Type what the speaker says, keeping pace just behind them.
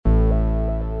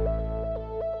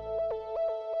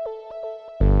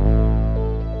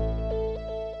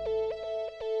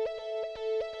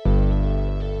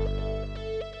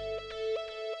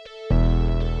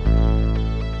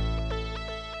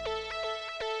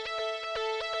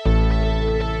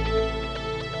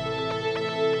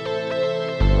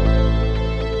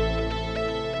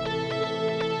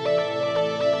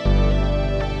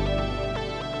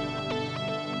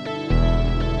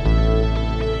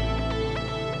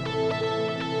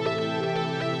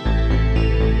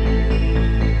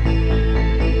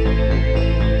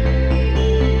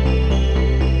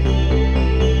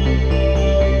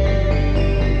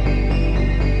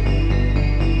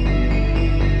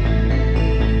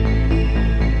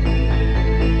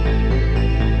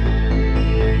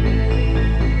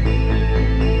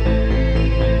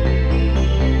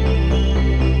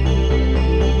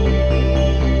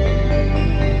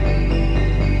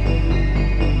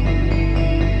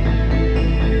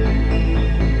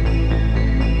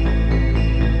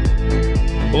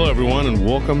everyone, and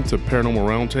welcome to Paranormal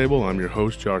Roundtable. I'm your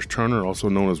host, Josh Turner, also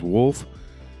known as Wolf.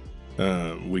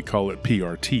 We call it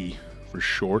PRT for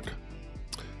short.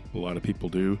 A lot of people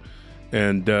do.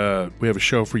 And we have a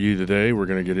show for you today. We're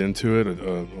going to get into it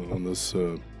on this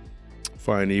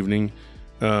fine evening.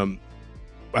 I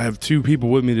have two people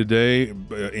with me today.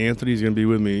 Anthony's going to be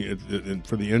with me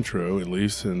for the intro, at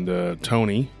least, and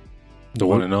Tony. The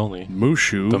one and only.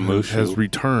 Mushu has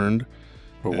returned.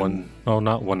 For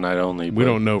not one night only. We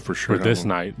don't know for sure. For this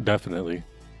night, definitely.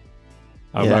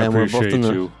 I appreciate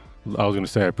you. I was going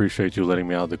to say, I appreciate you letting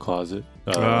me out of the closet.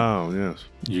 Yes.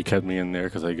 You kept me in there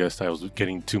because I guess I was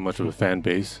getting too much of a fan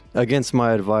base. Against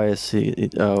my advice,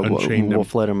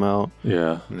 Wolf let him out.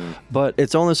 Yeah. But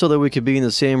it's only so that we could be in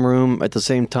the same room at the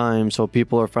same time, so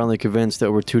people are finally convinced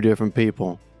that we're two different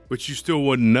people. But you still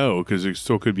wouldn't know, because there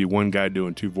still could be one guy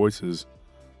doing two voices.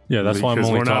 Yeah, that's why I'm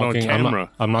only talking. Not on camera.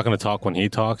 I'm not going to talk when he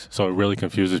talks, so it really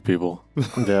confuses people.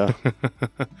 Yeah.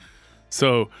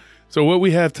 So what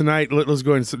we have tonight, let's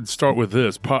go ahead and start with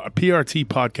this.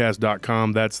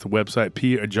 PRTpodcast.com, that's the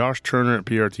website. Josh Turner at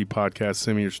PRT Podcast,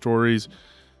 send me your stories.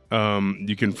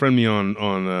 You can friend me on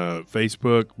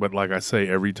Facebook, but like I say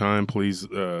every time, please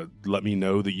let me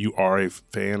know that you are a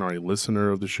fan or a listener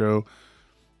of the show,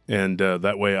 and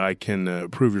that way I can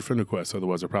approve your friend request.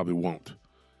 Otherwise, I probably won't.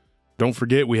 Don't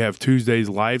forget, we have Tuesdays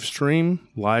live stream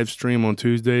on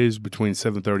Tuesdays between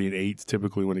 7:30 and 8,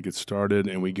 typically when it gets started,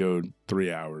 and we go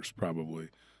 3 hours probably.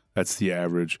 That's the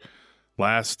average.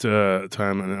 Last time,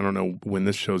 and I don't know when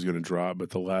this show is going to drop, but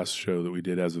the last show that we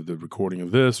did as of the recording of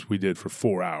this, we did for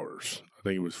 4 hours. I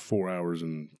think it was 4 hours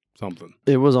and something.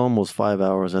 It was almost 5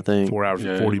 hours, I think. 4 hours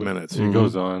and 40 minutes. It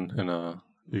goes on, and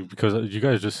because you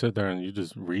guys just sit there and you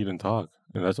just read and talk.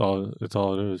 And that's all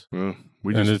it is. Yeah,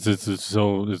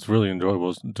 it's really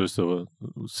enjoyable just to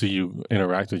see you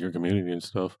interact with your community and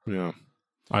stuff. Yeah.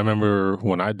 I remember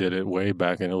when I did it way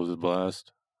back, and it was a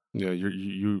blast. Yeah,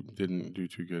 you didn't do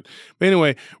too good. But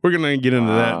anyway, we're going to get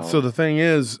into that. So the thing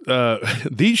is,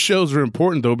 these shows are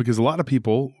important, though, because a lot of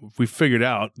people, we figured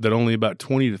out that only about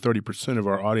 20 to 30% of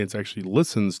our audience actually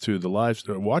listens to the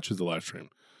watches the live stream.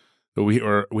 But we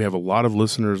have a lot of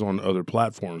listeners on other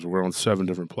platforms. We're on 7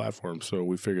 different platforms, so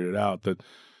we figured it out that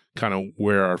kind of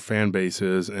where our fan base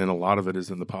is, and a lot of it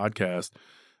is in the podcast.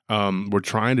 We're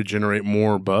trying to generate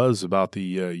more buzz about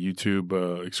the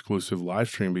YouTube exclusive live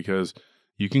stream, because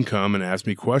you can come and ask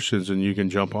me questions, and you can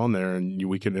jump on there, and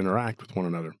we can interact with one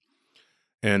another.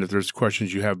 And if there's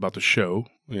questions you have about the show,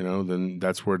 then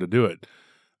that's where to do it.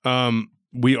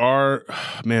 We are,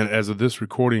 as of this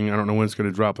recording, I don't know when it's going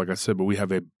to drop, like I said, but we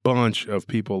have a bunch of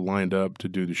people lined up to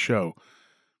do the show.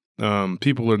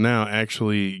 People are now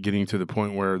actually getting to the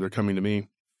point where they're coming to me.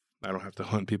 I don't have to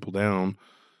hunt people down.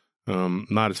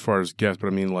 Not as far as guests, but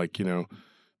I mean,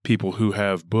 people who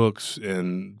have books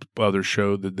and other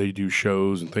show that they do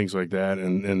shows and things like that.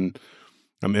 And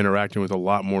I'm interacting with a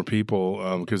lot more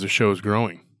people because the show is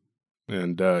growing.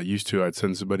 And used to, I'd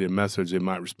send somebody a message. They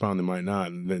might respond, they might not.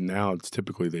 And then now it's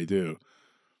typically they do.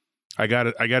 I got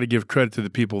to give credit to the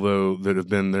people, though, that have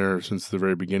been there since the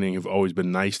very beginning, have always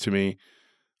been nice to me.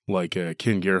 Like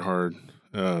Ken Gerhard,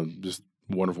 just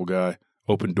wonderful guy.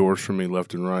 Opened doors for me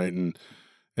left and right.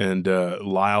 And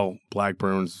Lyle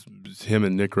Blackburn's, him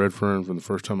and Nick Redfern, from the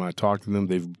first time I talked to them,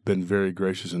 they've been very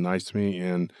gracious and nice to me.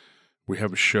 And we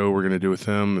have a show we're going to do with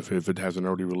them if it hasn't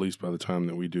already released by the time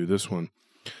that we do this one.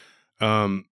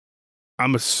 I'm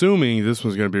assuming this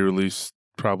one's going to be released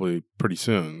probably pretty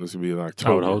soon. This will be in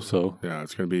October. I would hope so. Yeah,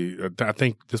 it's going to be. I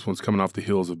think this one's coming off the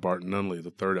heels of Barton Nunley, the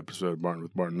 3rd episode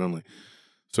with Barton Nunley.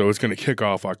 So it's going to kick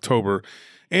off October,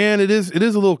 and it is a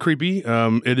little creepy.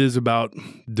 It is about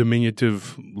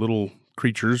diminutive little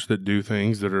creatures that do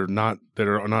things that are not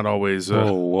always.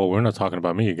 Whoa! We're not talking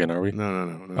about me again, are we? No.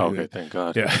 Okay, thank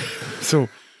God. Yeah. So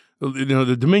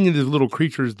the diminutive little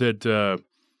creatures that.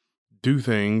 Do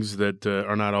things that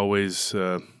are not always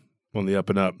on the up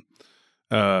and up.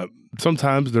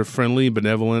 Sometimes they're friendly,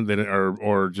 benevolent,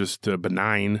 or just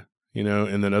benign,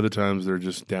 and then other times they're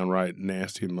just downright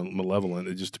nasty and malevolent.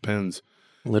 It just depends.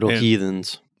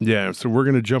 Heathens. Yeah, so we're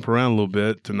going to jump around a little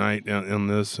bit tonight on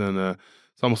this, and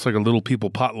it's almost like a little people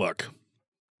potluck.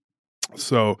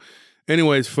 So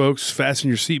anyways, folks, fasten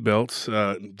your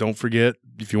seatbelts. Don't forget,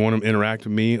 if you want to interact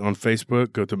with me on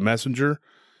Facebook, go to Messenger.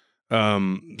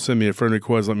 Send me a friend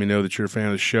request. Let me know that you're a fan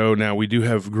of the show. Now, we do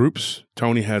have groups.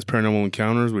 Tony has Paranormal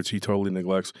Encounters, which he totally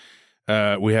neglects.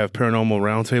 We have Paranormal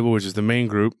Roundtable, which is the main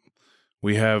group.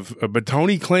 We have, but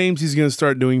Tony claims he's going to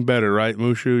start doing better, right,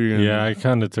 Mushu? Yeah, I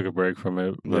kind of took a break from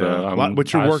it, but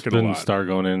but you're working a lot. Start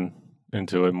going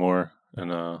into it more, and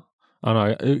I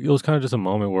don't know. It was kind of just a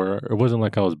moment where it wasn't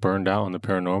like I was burned out on the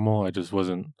paranormal. I just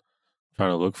wasn't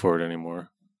trying to look for it anymore.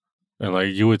 And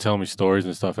like you would tell me stories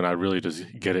and stuff, and I'd really just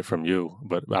get it from you.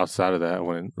 But outside of that, I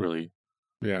wouldn't really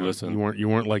listen. You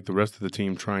weren't like the rest of the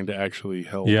team trying to actually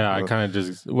help. Yeah, I kind of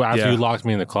just after you locked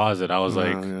me in the closet, I was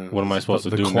like, "What am I supposed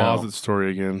to do now?" The closet story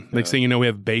again. Next thing you know, we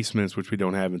have basements, which we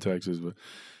don't have in Texas. But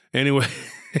anyway,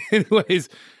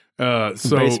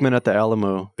 so basement at the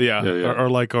Alamo. Yeah. Or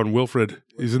like on Wilfred,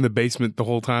 he's in the basement the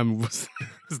whole time.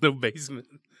 There's no basement.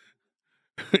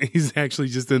 He's actually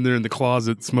just in there in the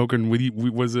closet smoking with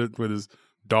his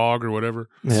dog or whatever.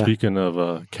 Yeah. Speaking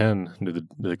of Ken, did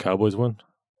the Cowboys win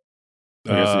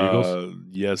against the Eagles?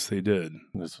 Yes, they did.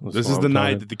 This is the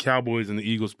night that the Cowboys and the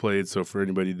Eagles played. So for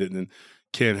anybody that didn't,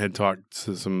 Ken had talked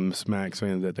to some smack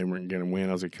saying that they weren't going to win.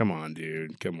 I was like, come on,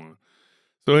 dude, come on.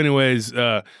 So anyways,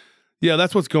 yeah,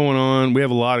 that's what's going on. We have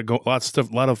a lot of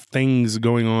stuff, a lot of things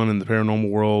going on in the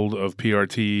paranormal world of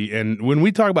PRT. And when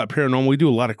we talk about paranormal, we do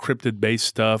a lot of cryptid-based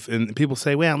stuff. And people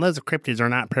say, well, those cryptids are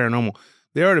not paranormal.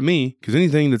 They are to me, because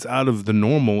anything that's out of the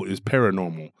normal is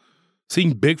paranormal.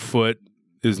 Seeing Bigfoot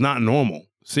is not normal.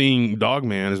 Seeing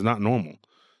Dogman is not normal.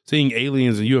 Seeing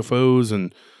aliens and UFOs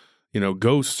and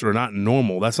ghosts are not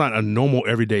normal. That's not a normal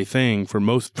everyday thing for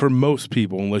most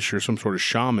people, unless you're some sort of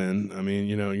shaman. I mean,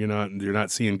 you're not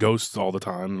seeing ghosts all the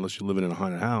time unless you're living in a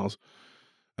haunted house.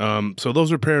 So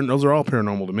those are all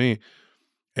paranormal to me.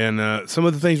 And some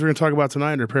of the things we're going to talk about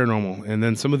tonight are paranormal, and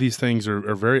then some of these things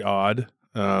are very odd.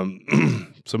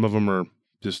 Some of them are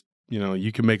just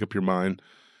you can make up your mind.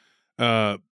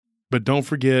 But don't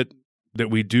forget that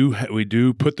we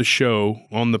do put the show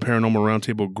on the Paranormal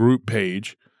Roundtable group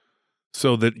page,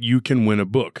 so that you can win a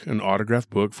book, an autographed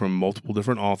book from multiple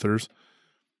different authors.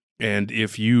 And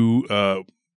if you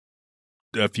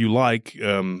like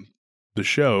the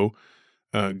show,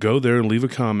 go there and leave a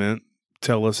comment.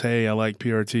 Tell us, hey, I like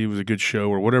PRT, it was a good show,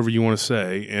 or whatever you want to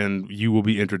say, and you will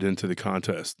be entered into the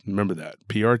contest. Remember that.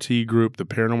 PRT group, the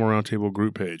Paranormal Roundtable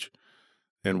group page.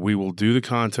 And we will do the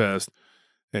contest,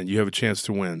 and you have a chance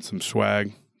to win some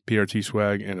swag, PRT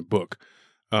swag, and a book.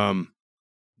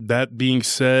 That being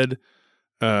said,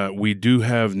 we do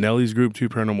have Nellie's group too,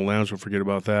 Paranormal Lounge, don't forget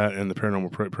about that, and the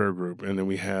Paranormal Prayer group. And then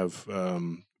we have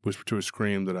Whisper to a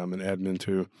Scream that I'm an admin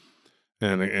to,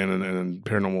 and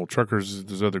Paranormal Truckers,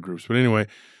 there's other groups. But anyway,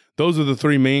 those are the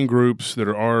three main groups that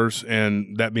are ours.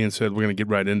 And that being said, we're going to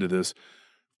get right into this.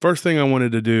 First thing I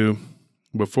wanted to do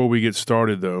before we get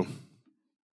started, though,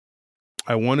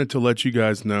 I wanted to let you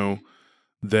guys know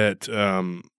that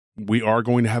we are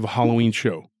going to have a Halloween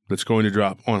show that's going to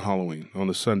drop on Halloween, on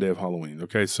the Sunday of Halloween.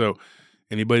 Okay, so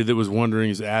anybody that was wondering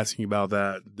is asking about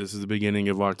that. This is the beginning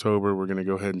of October. We're going to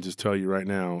go ahead and just tell you right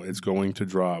now, it's going to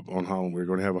drop on Halloween. We're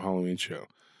going to have a Halloween show.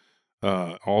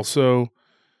 Also,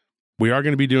 we are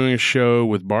going to be doing a show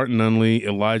with Barton Nunley,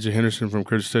 Elijah Henderson from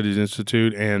Critical Studies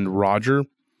Institute, and Roger.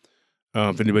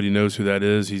 If anybody knows who that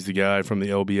is, he's the guy from the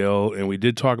LBL. And we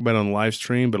did talk about it on the live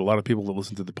stream, but a lot of people that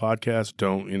listen to the podcast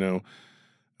don't,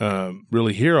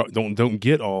 really don't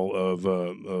get all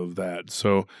of that.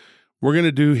 So we're going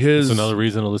to do his. That's another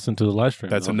reason to listen to the live stream.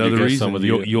 That's another reason. Some of the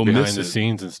you'll behind miss the it.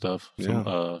 scenes and stuff.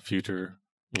 Some future,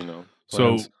 plans.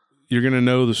 So you're going to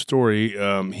know the story.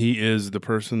 He is the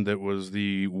person that was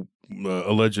the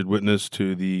alleged witness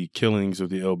to the killings of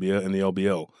the LBL and the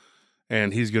LBL.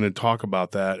 And he's going to talk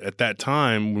about that. At that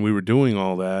time, when we were doing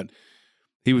all that,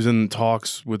 he was in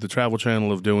talks with the Travel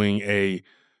Channel of doing a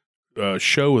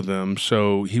show with them,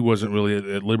 so he wasn't really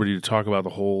at liberty to talk about the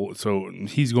whole. So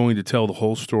he's going to tell the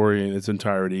whole story in its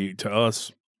entirety to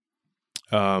us.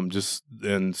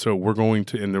 And so we're going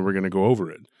to, and then we're going to go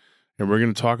over it, and we're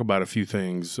going to talk about a few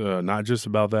things, not just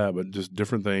about that, but just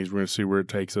different things. We're going to see where it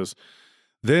takes us.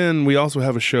 Then we also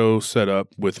have a show set up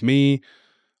with me,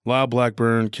 Lyle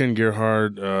Blackburn, Ken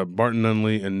Gerhard, Barton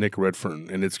Nunley, and Nick Redfern.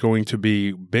 And it's going to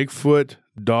be Bigfoot,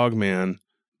 Dogman,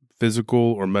 physical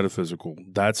or metaphysical.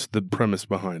 That's the premise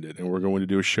behind it. And we're going to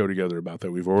do a show together about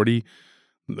that. We've already,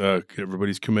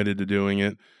 everybody's committed to doing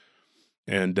it.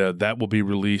 And that will be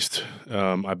released,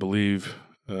 I believe,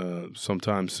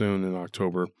 sometime soon in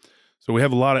October. So we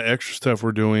have a lot of extra stuff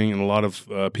we're doing and a lot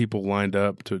of people lined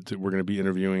up to we're going to be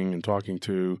interviewing and talking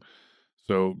to.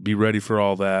 So be ready for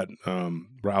all that.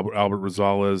 Albert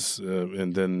Rosales,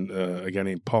 and then a guy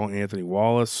named Paul Anthony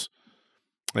Wallace.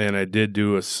 And I did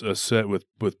do a set with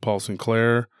Paul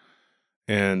Sinclair.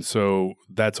 And so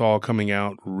that's all coming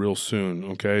out real soon,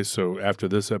 okay? So after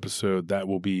this episode, that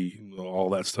will be, all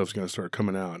that stuff's going to start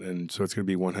coming out. And so it's going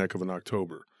to be one heck of an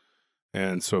October.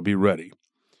 And so be ready.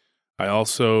 I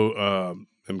also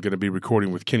am going to be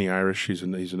recording with Kenny Irish. He's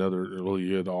another really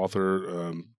good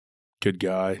author, good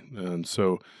guy. And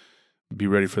so be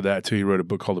ready for that too. He wrote a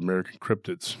book called American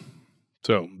Cryptids.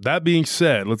 So that being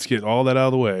said, let's get all that out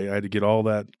of the way. I had to get all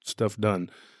that stuff done.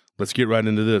 Let's get right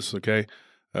into this, okay?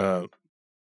 The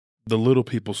little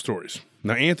people stories.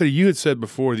 Now, Anthony, you had said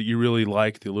before that you really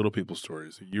like the little people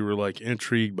stories. You were like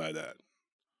intrigued by that.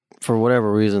 For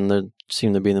whatever reason, they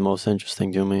seem to be the most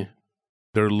interesting to me.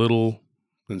 They're little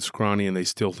and scrawny, and they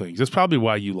steal things. That's probably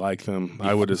why you like them.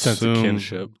 I would assume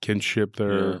sense of kinship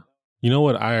there. Yeah. You know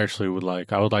what I actually would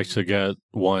like? I would like to get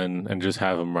one and just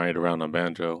have him ride around on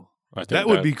banjo. I think that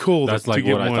would be cool. That's like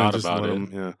what I thought about it.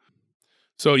 Yeah.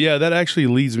 So yeah, that actually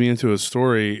leads me into a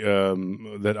story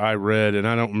that I read, and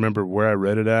I don't remember where I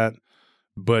read it at,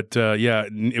 but yeah,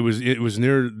 it was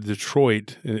near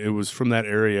Detroit. It was from that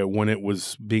area when it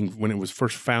was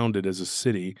first founded as a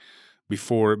city,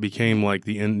 before it became like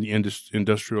the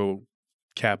industrial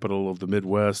capital of the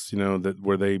Midwest. You know,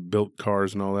 where they built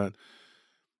cars and all that.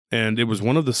 And it was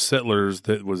one of the settlers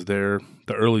that was there,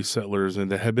 the early settlers,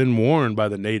 and that had been warned by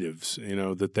the natives, you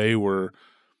know, that there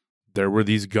were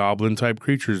these goblin-type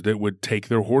creatures that would take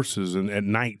their horses, and at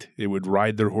night it would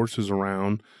ride their horses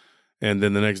around, and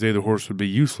then the next day the horse would be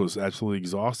useless, absolutely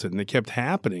exhausted, and it kept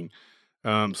happening.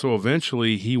 So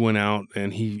eventually he went out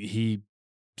and he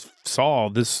saw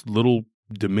this little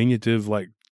diminutive, like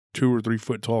 2 or 3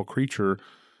 foot tall creature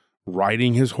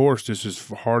riding his horse just as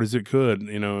hard as it could,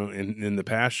 you know, in the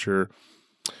pasture.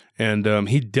 And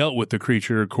he dealt with the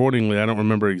creature accordingly. I don't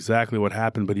remember exactly what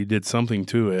happened, but he did something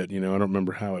to it. You know, I don't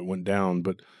remember how it went down.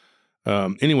 But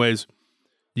anyways,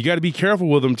 you got to be careful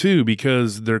with them too,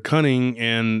 because they're cunning,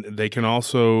 and they can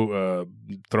also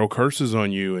throw curses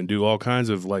on you and do all kinds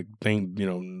of like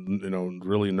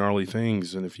really gnarly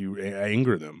things. And if you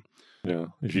anger them. Yeah,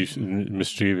 if you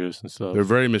mischievous and stuff. They're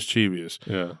very mischievous.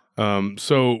 Yeah.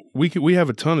 So we have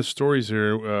a ton of stories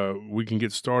here. We can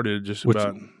get started Which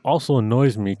also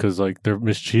annoys me because like they're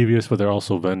mischievous, but they're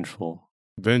also vengeful.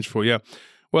 Vengeful, yeah.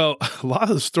 Well, a lot of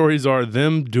the stories are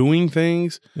them doing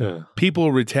things,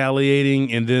 people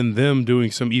retaliating, and then them doing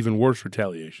some even worse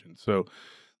retaliation. So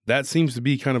that seems to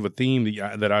be kind of a theme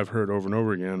that I've heard over and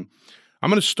over again. I'm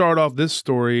going to start off this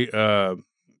story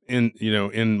in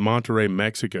Monterrey,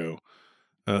 Mexico.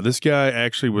 This guy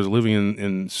actually was living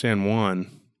in San Juan,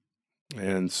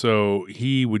 and so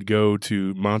he would go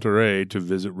to Monterrey to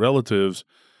visit relatives,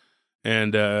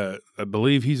 and I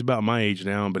believe he's about my age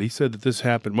now, but he said that this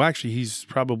happened. Well, actually, he's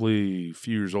probably a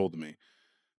few years older than me,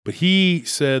 but he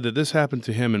said that this happened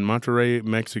to him in Monterrey,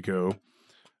 Mexico.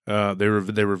 They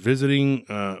were visiting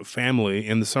family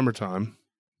in the summertime,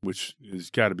 which has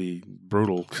got to be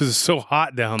brutal because it's so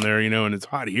hot down there, you know, and it's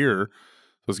hot here.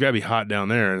 So it's got to be hot down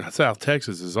there. And South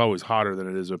Texas is always hotter than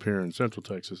it is up here in Central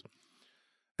Texas.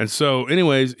 And so,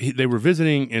 anyways, they were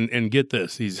visiting, and get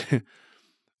this,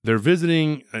 they're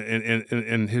visiting,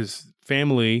 and his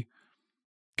family,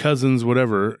 cousins,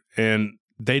 whatever, and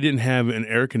they didn't have an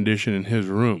air condition in his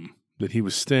room that he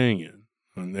was staying in.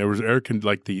 And there was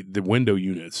like the window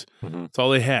units. Mm-hmm. That's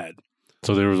all they had.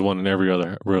 So there was one in every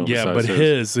other room. Yeah, but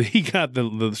so he got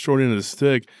the short end of the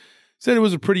stick. Said it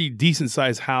was a pretty decent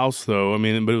sized house, though. I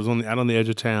mean, but it was out on the edge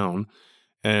of town.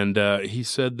 And he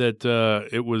said that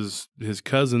it was his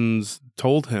cousins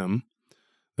told him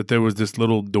that there was this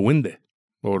little duende,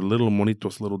 or little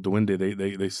monitos, little duende.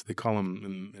 They call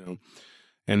him, you know.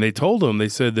 And they told him, they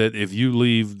said that if you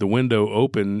leave the window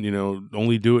open, you know,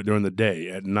 only do it during the day.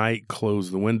 At night, close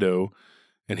the window.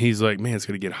 And he's like, man, it's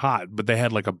going to get hot. But they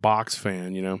had like a box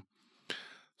fan, you know.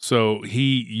 So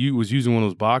he was using one of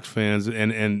those box fans,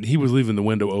 and he was leaving the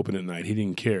window open at night. He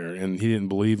didn't care, and he didn't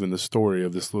believe in the story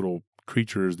of this little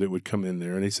creatures that would come in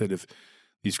there. And they said if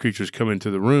these creatures come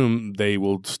into the room, they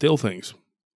will steal things.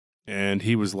 And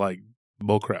he was like,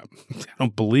 bullcrap. I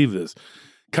don't believe this.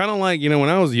 Kind of like, you know, when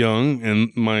I was young,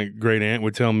 and my great aunt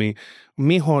would tell me,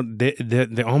 mijo,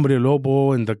 the hombre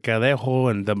lobo and the cadejo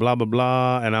and the blah, blah,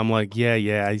 blah. And I'm like,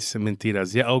 yeah, I say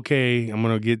mentiras. Yeah, okay, I'm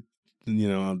going to get, you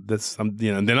know,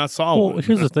 and then I saw one. Well,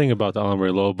 here's the thing about the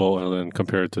hombre lobo, and then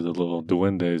compared to the little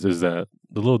duendes, is that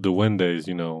the little duendes,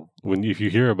 you know, if you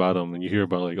hear about them and you hear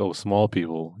about like, oh, small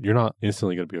people, you're not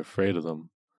instantly going to be afraid of them.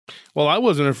 Well, I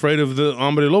wasn't afraid of the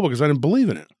hombre lobo because I didn't believe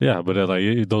in it. Yeah, but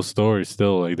like those stories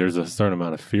still, like there's a certain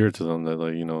amount of fear to them that,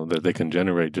 like, you know, that they can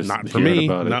generate just not for me,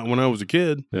 about not when I was a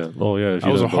kid. Yeah. Oh yeah. I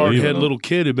was a hard-headed little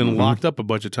kid who'd been locked up a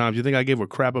bunch of times. You think I gave a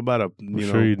crap about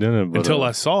sure you didn't, but, until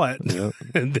I saw it, yeah.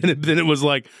 And then it was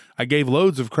like I gave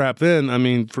loads of crap. Then I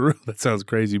mean, for real, that sounds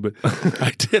crazy, but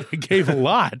I did. I gave a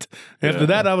lot. After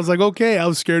that, I was like, okay, I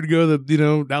was scared to go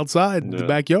to outside the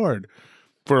backyard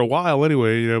for a while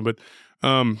anyway. You know, but.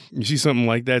 You see something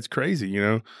like that's crazy, you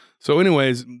know? So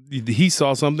anyways, he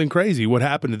saw something crazy. What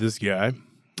happened to this guy?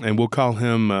 And we'll call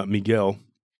him Miguel.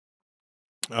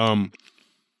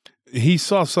 he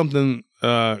saw something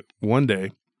one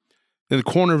day in the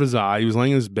corner of his eye. He was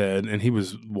laying in his bed and he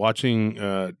was watching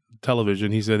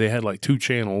television. He said they had like 2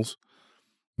 channels,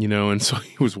 you know, and so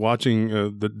he was watching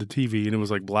the TV and it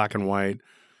was like black and white.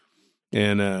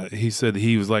 And he said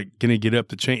he was like going to get up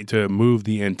to move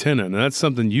the antenna. And that's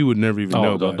something you would never even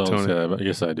know about, don't Tony. say that, but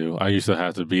yes, I do. I used to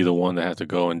have to be the one that had to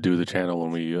go and do the channel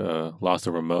when we lost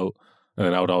the remote. And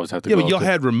then I would always have to go. Yeah, but y'all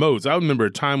had remotes. I remember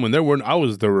a time when I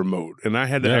was the remote. And I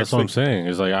had to that's what I'm saying.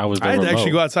 It's like I was the remote. I had to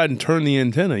actually go outside and turn the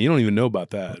antenna. You don't even know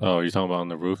about that. Oh, you're talking about on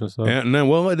the roof and stuff? And then,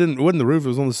 well, it wasn't the roof. It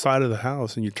was on the side of the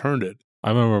house and you turned it. I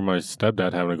remember my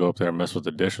stepdad having to go up there and mess with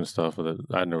the dish and stuff.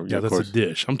 I never. Yeah, that's a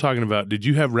dish. I'm talking about, did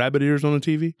you have rabbit ears on the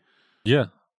TV? Yeah.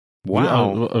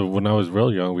 Wow. When I was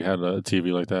real young, we had a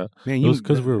TV like that. Man, it was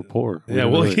because we were poor. Yeah,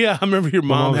 I remember your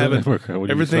mom having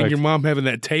everything. Your mom having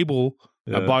that table.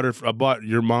 Yeah. I bought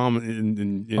your mom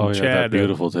in Chad. That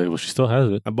beautiful table. She still has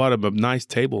it. I bought a nice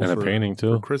table and a painting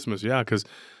too for Christmas. Yeah, because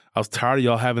I was tired of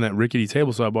y'all having that rickety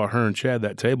table, so I bought her and Chad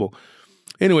that table.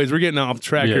 Anyways, we're getting off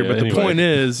track here, but the point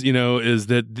is, is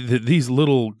that these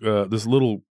little this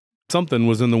little something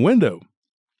was in the window.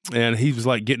 And he was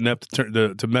like getting up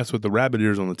to mess with the rabbit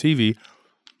ears on the TV.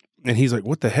 And he's like,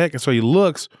 what the heck? And so he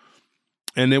looks,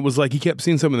 and it was like he kept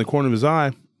seeing something in the corner of his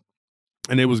eye,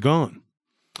 and it was gone.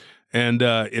 And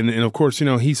of course,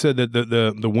 he said that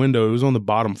the window, it was on the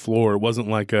bottom floor. It wasn't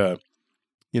like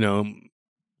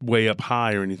way up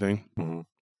high or anything.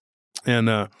 Mm-hmm.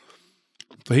 And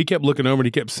so he kept looking over and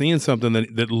he kept seeing something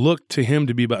that looked to him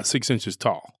to be about 6 inches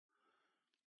tall.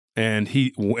 And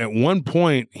at one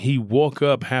point, he woke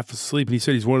up half asleep, and he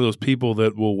said he's one of those people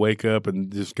that will wake up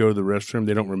and just go to the restroom.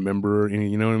 They don't remember any,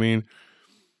 you know what I mean?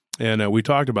 And we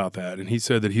talked about that, and he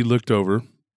said that he looked over,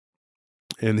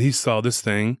 and he saw this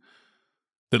thing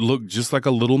that looked just like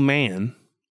a little man,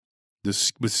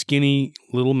 this skinny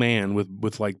little man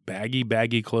with like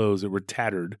baggy clothes that were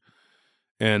tattered.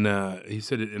 And he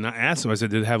said, and I asked him, I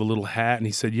said, did it have a little hat? And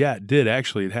he said, yeah, it did.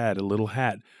 Actually, it had a little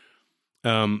hat.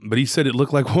 But he said it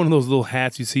looked like one of those little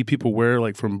hats you see people wear,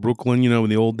 like from Brooklyn, in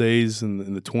the old days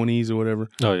in the 20s or whatever.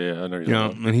 Oh yeah, I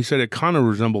know. And he said it kind of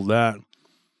resembled that,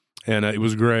 and it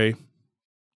was gray.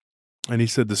 And he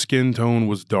said the skin tone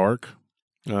was dark,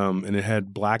 and it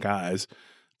had black eyes.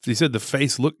 He said the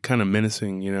face looked kind of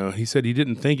menacing. He said he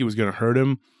didn't think it was going to hurt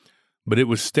him, but it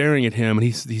was staring at him. And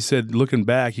he said, looking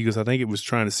back, he goes, I think it was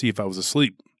trying to see if I was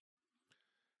asleep.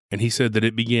 And he said that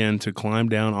it began to climb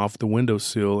down off the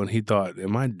windowsill, and he thought,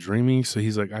 am I dreaming? So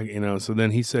he's like, so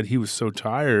then he said he was so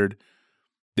tired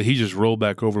that he just rolled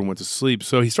back over and went to sleep.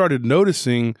 So he started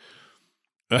noticing,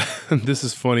 this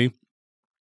is funny,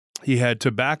 he had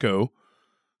tobacco,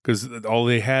 because all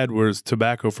they had was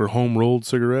tobacco for home-rolled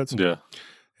cigarettes. Yeah.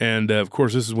 And, of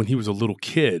course, this is when he was a little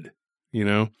kid,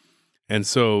 And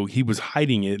so he was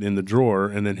hiding it in the drawer,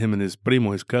 and then him and his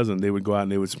primo, his cousin, they would go out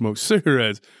and they would smoke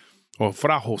cigarettes. Or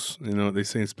frajos, they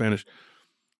say in Spanish.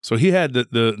 So he had the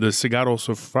cigarros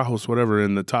or frajos, whatever,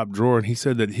 in the top drawer, and he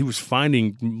said that he was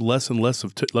finding less and less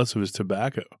of his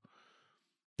tobacco.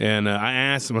 And I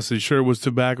asked him, I said, sure it was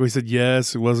tobacco? He said,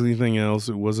 yes, it wasn't anything else.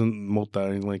 It wasn't mota or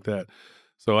anything like that.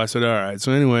 So I said, all right.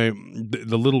 So anyway,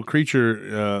 the little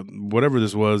creature, whatever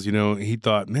this was, he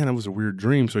thought, man, that was a weird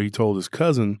dream. So he told his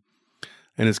cousin.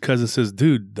 And his cousin says,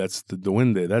 dude, that's the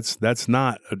duende. That's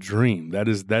not a dream. That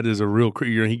is a real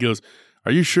creature. And he goes,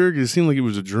 are you sure? Because it seemed like it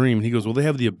was a dream. And he goes, well, they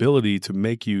have the ability to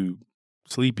make you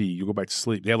sleepy. You go back to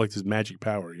sleep. They have like this magic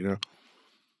power,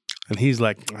 And he's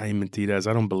like, ay, mentiras.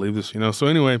 I don't believe this, So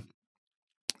anyway,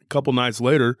 a couple nights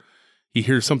later, he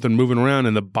hears something moving around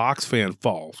and the box fan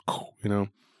falls,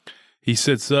 He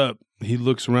sits up, he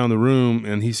looks around the room,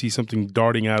 and he sees something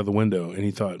darting out of the window. And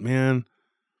he thought, man,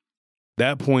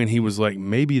 that point, he was like,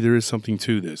 maybe there is something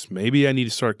to this. Maybe I need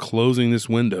to start closing this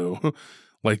window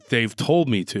like they've told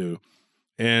me to.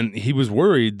 And he was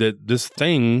worried that this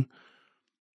thing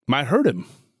might hurt him.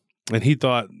 And he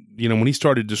thought, when he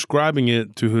started describing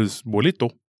it to his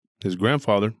abuelito, his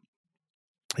grandfather,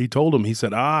 he told him, he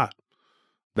said,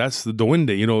 that's the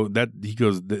duende. That he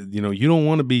goes, you don't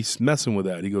want to be messing with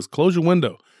that. He goes, close your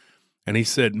window. And he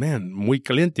said, man, muy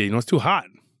caliente, it's too hot,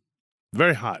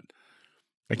 very hot.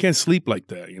 I can't sleep like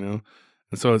that,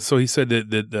 And so he said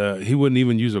that he wouldn't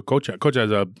even use a cocha. Cocha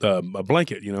is a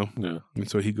blanket, Yeah. And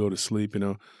so he'd go to sleep,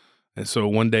 And so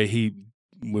one night he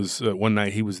was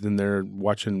in there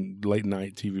watching late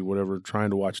night TV, whatever, trying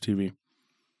to watch TV.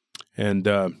 And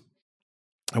there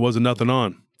wasn't nothing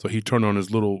on. So he turned on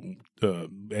his little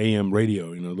AM radio,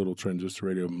 little transistor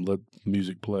radio, and let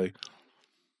music play.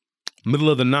 Middle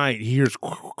of the night, he hears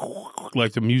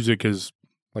like the music is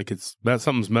like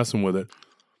something's messing with it.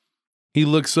 He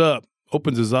looks up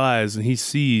opens his eyes and he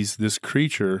sees this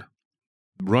creature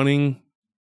running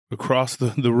across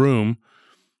the room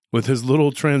with his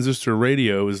little transistor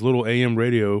radio, his little AM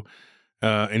radio,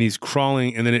 and he's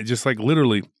crawling, and then it just like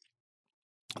literally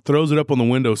throws it up on the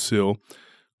windowsill,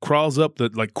 crawls up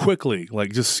like quickly,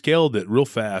 like just scaled it real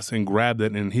fast and grabbed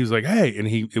it, and he was like, hey, and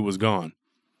it was gone.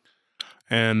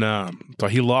 And so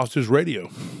he lost his radio.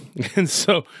 And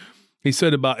so he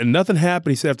said and nothing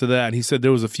happened, he said after that. He said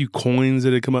there was a few coins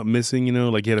that had come up missing,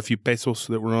 like he had a few pesos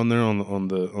that were on there on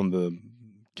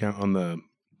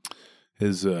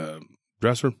his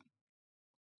dresser.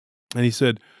 And he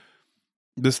said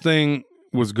this thing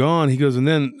was gone. He goes, and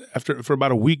then for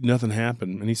about a week, nothing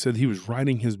happened. And he said he was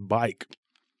riding his bike,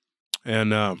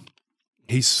 and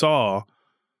he saw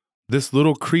this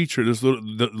little creature,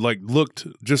 that looked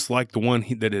just like the one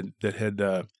that had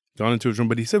gone into his room,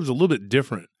 but he said it was a little bit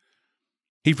different.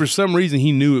 For some reason,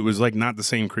 he knew it was like not the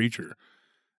same creature.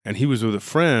 And he was with a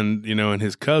friend, and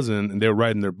his cousin, and they were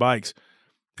riding their bikes.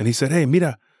 And he said, hey,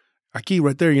 mira, aquí,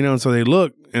 right there, and so they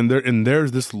look, and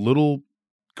there's this little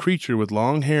creature with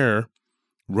long hair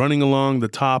running along the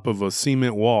top of a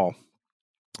cement wall.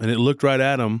 And it looked right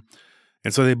at him.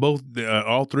 And so they both,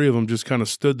 all three of them just kind of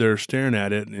stood there staring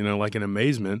at it, like in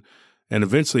amazement. And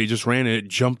eventually it just ran and it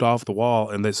jumped off the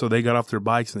wall. And so they got off their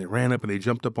bikes and they ran up and they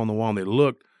jumped up on the wall and they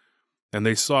looked and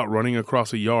they saw it running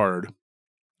across a yard.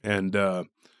 And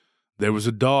there was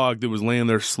a dog that was laying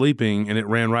there sleeping, and it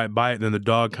ran right by it. And then the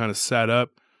dog kind of sat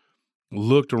up,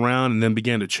 looked around, and then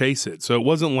began to chase it. So it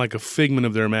wasn't like a figment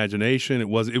of their imagination. It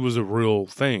was a real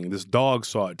thing. This dog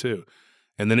saw it too.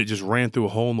 And then it just ran through a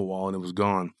hole in the wall and it was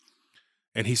gone.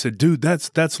 And he said, dude,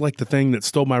 that's like the thing that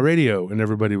stole my radio. And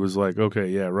everybody was like, okay,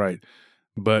 yeah, right.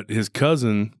 But his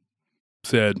cousin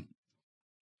said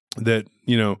that,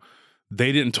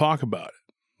 they didn't talk about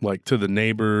it, like to the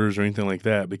neighbors or anything like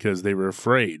that, because they were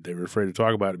afraid. They were afraid to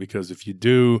talk about it because if you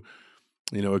do,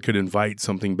 it could invite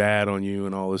something bad on you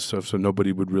and all this stuff. So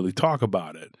nobody would really talk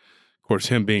about it. Of course,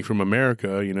 him being from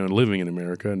America, and living in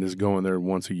America and just going there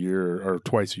once a year or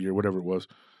twice a year, whatever it was,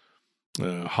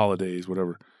 holidays,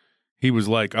 whatever. He was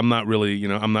like, I'm not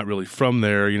really from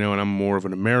there, and I'm more of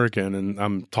an American, and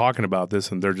I'm talking about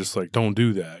this, and they're just like, don't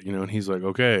do that, and he's like,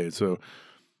 okay. So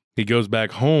he goes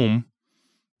back home,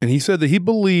 and he said that he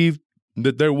believed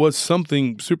that there was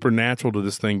something supernatural to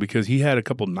this thing because he had a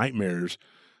couple nightmares,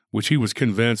 which he was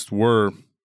convinced were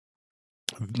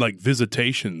like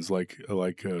visitations, like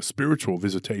spiritual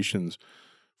visitations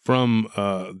from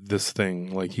this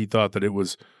thing. Like he thought that it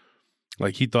was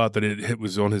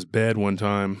on his bed one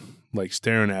time, like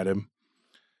staring at him,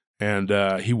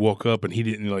 and he woke up and he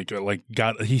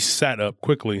didn't he sat up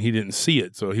quickly and he didn't see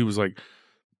it. So he was like,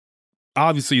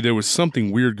 obviously there was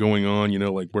something weird going on,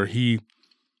 like where he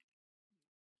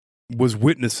was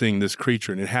witnessing this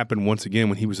creature, and it happened once again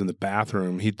when he was in the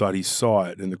bathroom. He thought he saw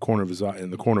it in the corner of his eye,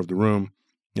 in the corner of the room,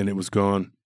 and it was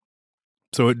gone.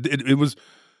 So it was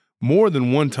more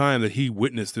than one time that he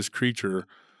witnessed this creature.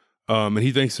 And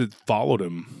he thinks it followed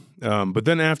him. But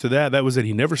then after that was it.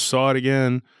 He never saw it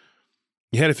again.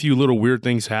 He had a few little weird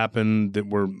things happen that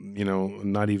were,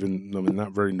 not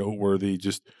very noteworthy.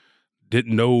 Just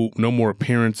didn't know, no more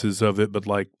appearances of it, but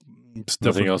like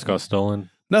stuff. Nothing else got stolen?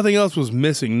 Nothing else was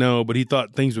missing, no, but he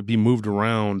thought things would be moved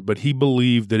around. But he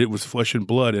believed that it was flesh and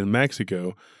blood in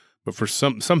Mexico. But for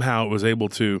somehow it was able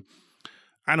to,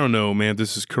 I don't know, man,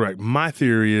 this is correct. My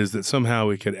theory is that somehow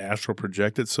it could astral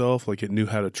project itself, like it knew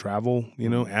how to travel,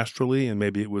 astrally, and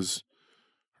maybe it was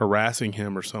harassing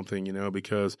him or something,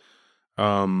 because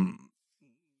I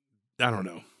don't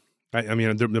know. I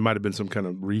mean, there might have been some kind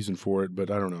of reason for it,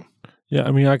 but I don't know. Yeah,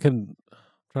 I mean, I'm trying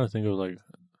to think of like,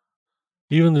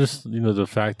 even just, the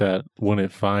fact that when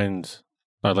it finds,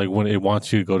 like when it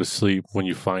wants you to go to sleep when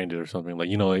you find it or something, like,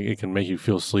 it can make you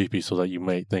feel sleepy so that you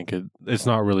may think it's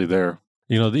not really there.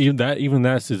 Even that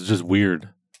is just weird,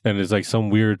 and it's like some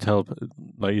weird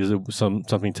is it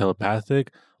something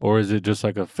telepathic, or is it just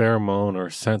like a pheromone or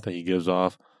a scent that he gives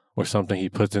off, or something he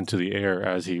puts into the air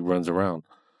as he runs around?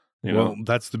 Well,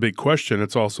 that's the big question.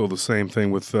 It's also the same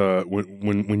thing with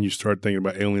when you start thinking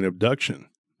about alien abduction.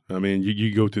 I mean,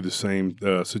 you go through the same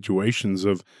situations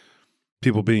of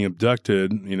people being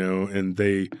abducted, and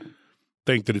they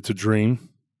think that it's a dream.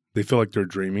 They feel like they're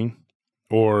dreaming.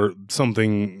 Or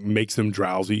something makes them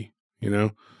drowsy,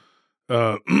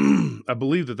 I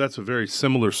believe that that's a very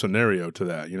similar scenario to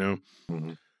that,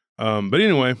 Mm-hmm. But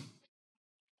anyway,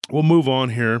 we'll move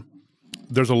on here.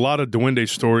 There's a lot of duende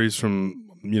stories from,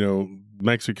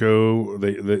 Mexico,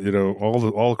 they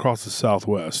all across the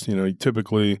Southwest,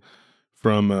 typically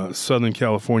from Southern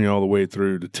California all the way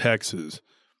through to Texas.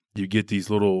 you get these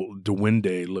little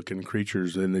duende-looking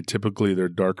creatures, and they're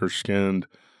darker skinned.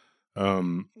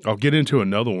 I'll get into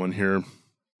another one here.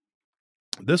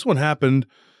 This one happened,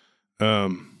 2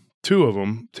 of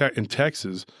them in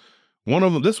Texas. One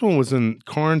of them, this one was in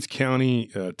Karnes County,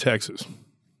 Texas.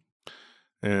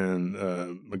 And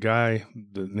a guy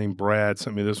named Brad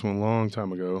sent me this one a long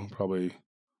time ago, probably,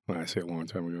 when I say a long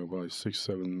time ago, probably 6,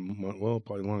 7 months, well,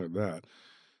 probably longer than that.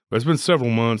 But it's been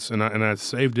several months, and I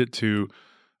saved it to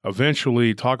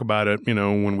eventually talk about it,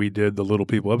 when we did the Little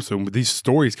People episode. But these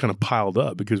stories kind of piled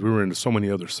up because we were into so many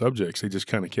other subjects. They just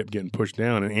kind of kept getting pushed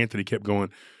down, and Anthony kept going,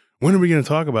 when are we going to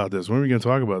talk about this? When are we going to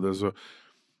talk about this? So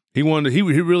he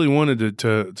really wanted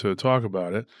to talk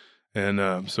about it.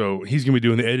 And so he's going to be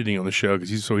doing the editing on the show because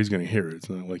he's going to hear it. It's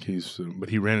not like but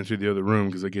he ran into the other room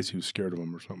because I guess he was scared of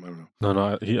him or something. I don't know.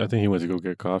 No, I think he went to go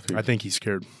get coffee. I think he's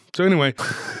scared. So anyway,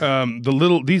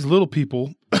 these little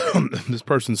people this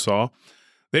person saw,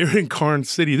 they were in Karnes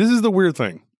City. This is the weird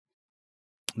thing.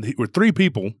 There were 3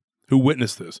 people who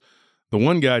witnessed this. The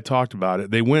one guy talked about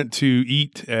it. They went to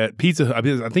eat at Pizza Hut.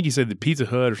 I think he said the Pizza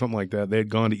Hut or something like that. They had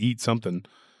gone to eat something.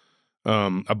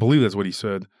 I believe that's what he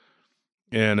said.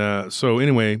 And so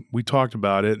anyway, we talked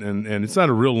about it, and it's not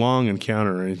a real long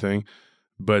encounter or anything,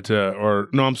 but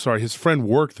I'm sorry, his friend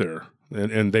worked there,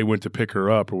 and they went to pick her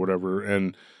up or whatever,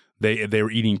 and they were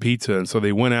eating pizza, and so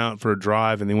they went out for a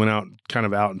drive, and they went out kind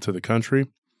of out into the country,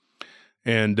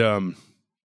 and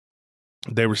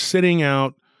they were sitting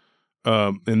out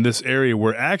in this area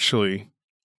where actually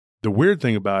the weird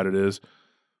thing about it is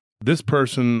this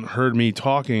person heard me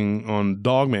talking on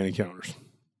Dogman encounters.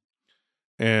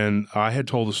 And I had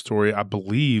told a story, I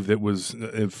believe that was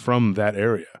from that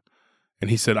area. And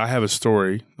he said, I have a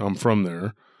story. I'm from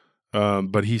there.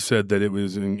 But he said that it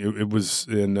was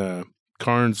in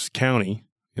Karnes County,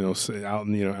 out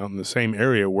in the same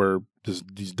area where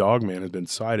these Dogman had been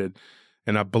sighted.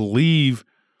 And I believe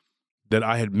that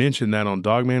I had mentioned that on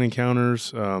Dogman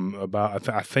Encounters about,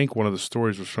 I think one of the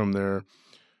stories was from there.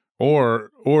 Or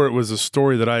it was a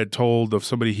story that I had told of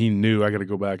somebody he knew. I got to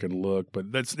go back and look, but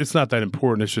it's not that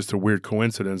important. It's just a weird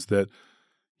coincidence that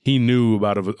he knew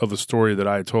about of a story that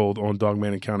I had told on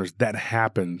Dogman Encounters that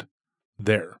happened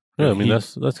there. Yeah, I mean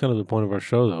that's kind of the point of our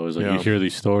show, though. Is like you hear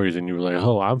these stories and you're like,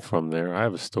 "Oh, I'm from there. I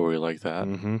have a story like that."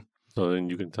 Mm-hmm. So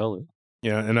then you can tell it.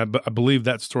 Yeah, and I believe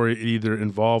that story either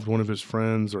involved one of his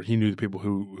friends or he knew the people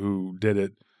who did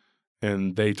it,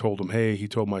 and they told him, "Hey, he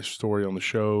told my story on the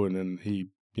show," and then he.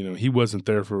 He wasn't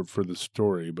there for the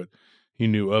story, but he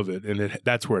knew of it, and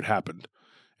that's where it happened.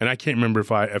 And I can't remember if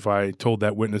I told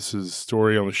that witness's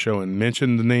story on the show and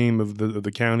mentioned the name of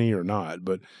the county or not.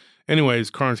 But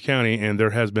anyways, Karnes County, and there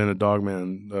has been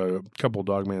a couple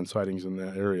Dogman sightings in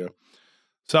that area.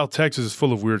 South Texas is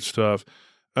full of weird stuff.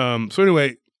 So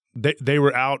anyway, they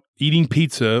were out eating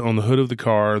pizza on the hood of the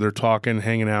car. They're talking,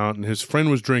 hanging out, and his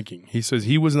friend was drinking. He says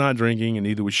he was not drinking, and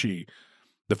neither was she.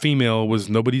 The female was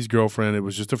nobody's girlfriend. It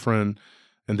was just a friend,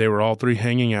 and they were all 3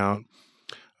 hanging out.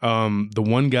 The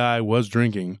one guy was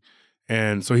drinking,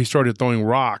 and so he started throwing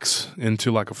rocks into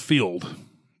like a field.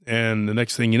 And the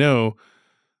next thing you know,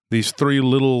 these 3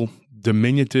 little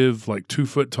diminutive, like 2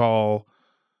 foot tall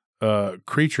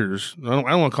creatures. I don't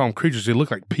want to call them creatures. They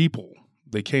look like people.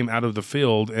 They came out of the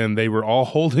field, and they were all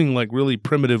holding like really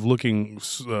primitive looking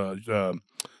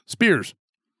spears.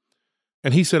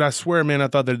 And he said, I swear, man, I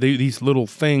thought that these little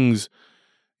things,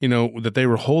 that they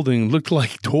were holding looked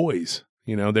like toys.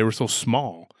 They were so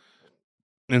small.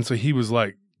 And so he was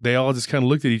like, they all just kind of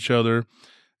looked at each other,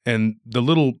 and the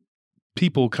little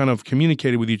people kind of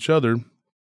communicated with each other.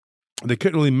 They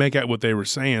couldn't really make out what they were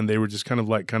saying. They were just kind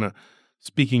of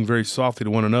speaking very softly to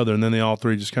one another. And then they all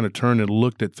 3 just kind of turned and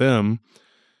looked at them.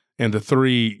 And the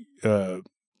 3, I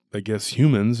guess,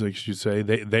 humans, I should say,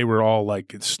 they were all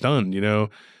like stunned,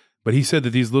 But he said that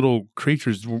these little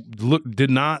creatures did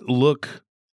not look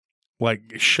like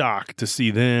shocked to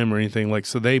see them or anything like.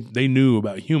 So they knew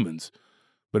about humans,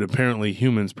 but apparently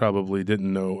humans probably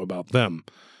didn't know about them.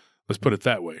 Let's put it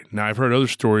that way. Now I've heard other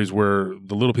stories where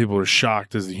the little people are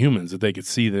shocked as the humans that they could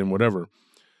see them, whatever.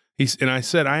 I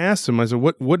asked him, I said,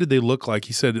 what did they look like?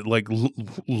 He said like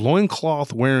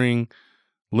loincloth wearing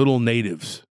little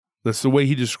natives. That's the way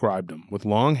he described them, with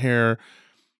long hair.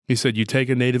 He said, you take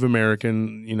a Native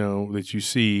American, that you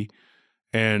see,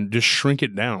 and just shrink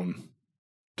it down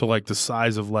to like the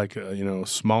size of like,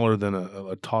 smaller than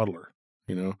a toddler,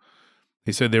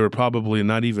 He said they were probably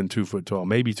not even 2 foot tall,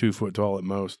 maybe 2 foot tall at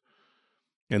most.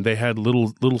 And they had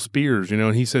little spears,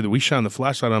 and he said that we shined the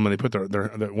flashlight on them, and they put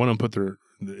one of them put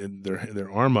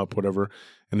their arm up, whatever,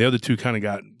 and the other 2 kind of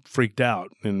got freaked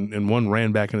out, and one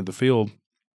ran back into the field.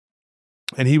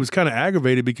 And he was kind of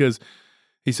aggravated because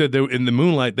He said in the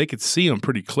moonlight they could see them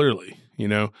pretty clearly, you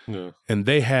know, and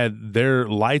they had their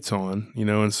lights on, you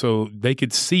know, and so they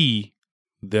could see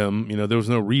them. You know, there was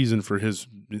no reason for his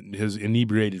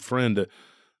inebriated friend to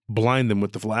blind them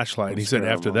with the flashlight. And he said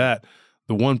after that,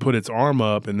 the one put its arm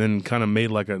up and then kind of made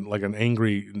like an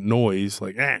angry noise,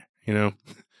 like you know,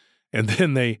 and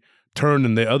then they turned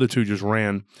and the other two just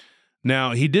ran.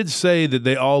 Now he did say that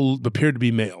they all appeared to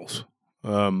be males,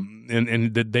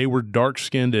 and that they were dark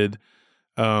skinned.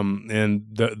 And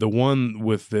the one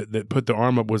with that put the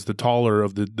arm up was the taller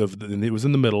of the it was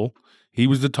in the middle. He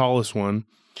was the tallest one,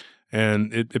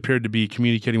 and it appeared to be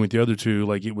communicating with the other two,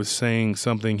 like it was saying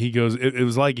something. He goes, it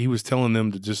was like he was telling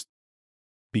them to just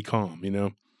be calm, you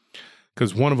know,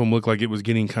 because one of them looked like it was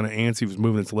getting kind of antsy. It was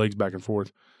moving its legs back and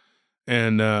forth,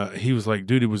 and he was like,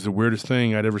 "Dude, it was the weirdest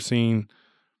thing I'd ever seen."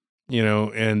 You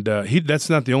know, and that's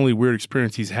not the only weird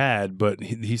experience he's had, but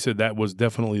he said that was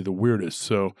definitely the weirdest.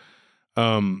 So.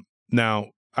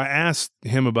 Now I asked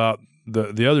him about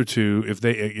the other two, if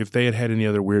they had any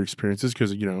other weird experiences,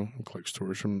 because, you know, collect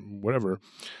stories from whatever,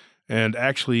 and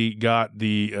actually got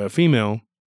the female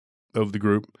of the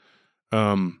group.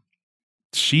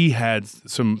 She had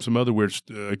some other weird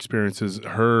experiences.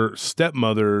 Her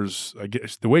stepmother's, I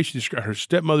guess the way she described her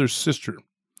stepmother's sister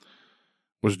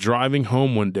was driving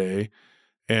home one day,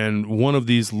 and one of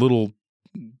these little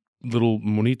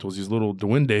monitos, these little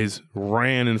duendes,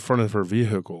 ran in front of her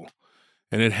vehicle.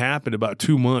 And it happened about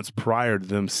 2 months prior to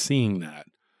them seeing that.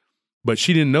 But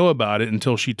she didn't know about it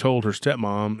until she told her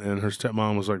stepmom, and her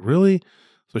stepmom was like, "Really?"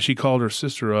 So she called her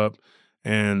sister up,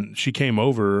 and she came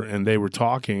over, and they were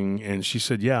talking, and she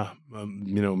said, "Yeah,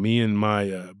 you know, me and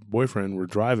my boyfriend were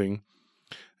driving."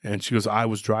 And she goes, "I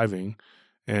was driving,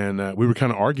 and we were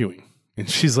kind of arguing." And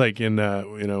she's like, you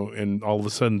know, and all of a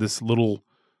sudden this little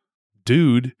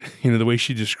dude, you know, the way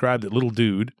she described it, little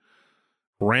dude,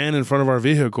 ran in front of our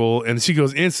vehicle, and she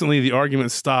goes, instantly the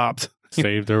argument stopped.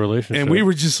 Saved their relationship. And we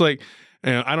were just like,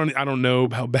 I don't know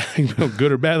how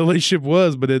good or bad the relationship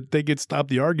was, but they could stop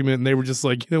the argument, and they were just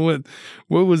like, you know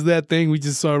what was that thing we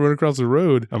just saw run across the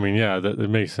road? I mean, yeah, it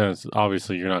makes sense.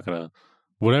 Obviously, you're not gonna,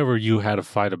 whatever you had a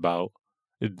fight about,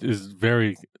 it is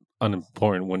very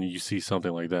unimportant when you see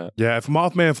something like that. Yeah, if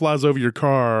Mothman flies over your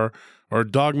car, or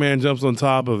Dogman jumps on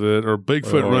top of it, or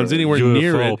Bigfoot runs anywhere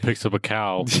near it, picks up a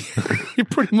cow, you're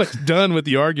pretty much done with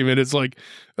the argument. It's like,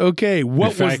 okay,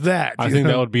 what was that? I think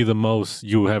that would be the most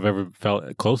you have ever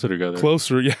felt closer together.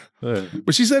 Closer, yeah.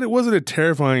 But she said it wasn't a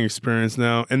terrifying experience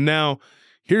now. And now,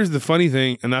 here's the funny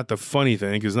thing, and not the funny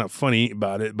thing, because it's not funny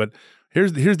about it, but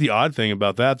here's the odd thing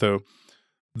about that, though.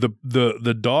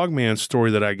 The Dogman story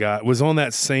that I got was on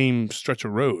that same stretch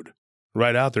of road,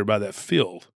 right out there by that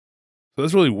field. So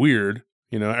that's really weird.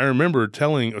 You know, I remember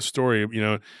telling a story, you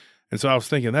know, and so I was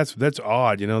thinking that's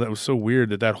odd. You know, that was so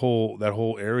weird that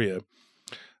whole area.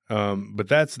 But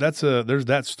there's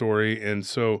that story. And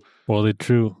so, well, the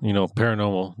true, you know,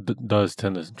 paranormal does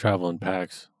tend to travel in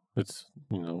packs. It's,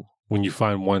 you know, when you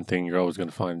find one thing, you're always going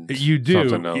to find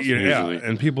something else. Yeah,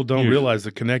 and people don't realize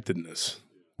the connectedness.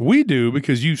 We do,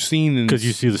 because you've seen, because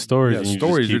you see the stories, and you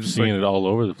just keep seeing it all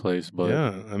over the place. But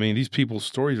yeah, I mean, these people's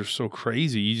stories are so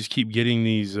crazy. You just keep getting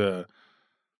these, you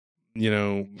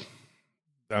know,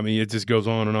 I mean, it just goes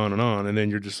on and on and on, and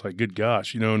then you're just like, good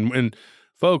gosh, you know. And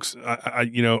folks, I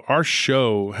you know, our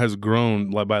show has grown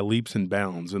by leaps and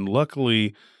bounds, and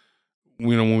luckily,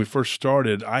 you know, when we first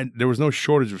started, there was no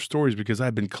shortage of stories, because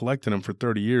I've been collecting them for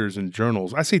 30 years in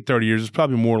journals. I say 30 years; it's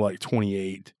probably more like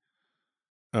 28.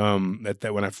 At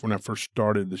that when I first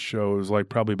started the show, it was like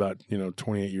probably about, you know,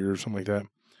 28 years, something like that.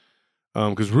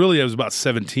 Because really I was about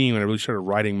 17 when I really started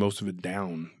writing most of it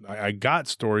down. I got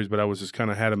stories, but I was just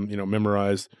kind of had them, you know,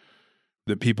 memorized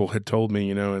that people had told me,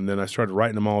 you know, and then I started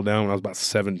writing them all down when I was about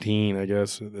 17, I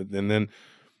guess, and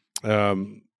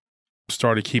then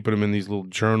started keeping them in these little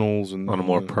journals and on a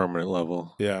more permanent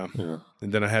level. Yeah.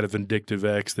 And then I had a vindictive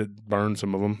ex that burned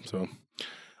some of them, so.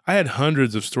 I had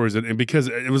hundreds of stories, and because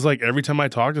it was like every time I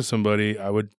talked to somebody, I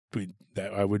would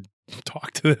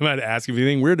talk to them. I'd ask if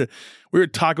anything. We were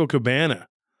at Taco Cabana,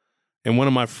 and one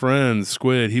of my friends,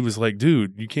 Squid, he was like,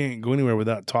 "Dude, you can't go anywhere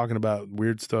without talking about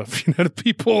weird stuff, you know, to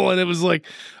people." And it was like,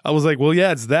 I was like, "Well,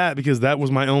 yeah, it's that," because that was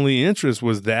my only interest,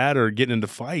 was that or getting into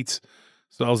fights.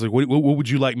 So I was like, "What would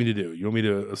you like me to do? You want me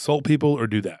to assault people or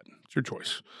do that? It's your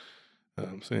choice."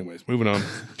 So, anyways, moving on.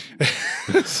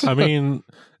 I mean.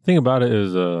 Thing about it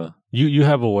is, you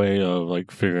have a way of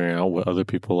like figuring out what other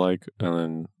people like, and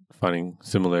then finding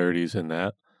similarities in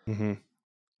that. Mm-hmm.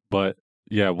 But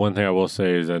yeah, one thing I will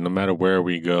say is that no matter where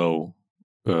we go,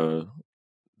 the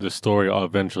story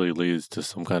eventually leads to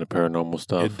some kind of paranormal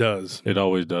stuff. It does. It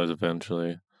always does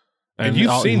eventually. And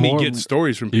you've seen me get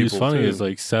stories from people. It's funny is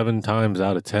like 7 times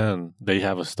out of 10 they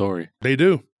have a story. They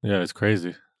do. Yeah, it's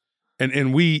crazy.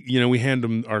 And we hand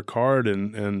them our card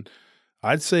and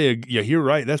I'd say you're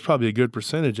right. That's probably a good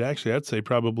percentage. Actually, I'd say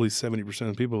probably 70%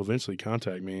 of people eventually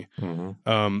contact me.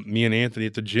 Mm-hmm. Me and Anthony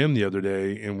at the gym the other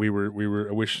day, and we were.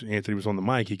 I wish Anthony was on the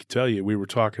mic. He could tell you we were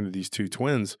talking to these 2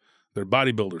 twins. They're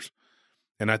bodybuilders,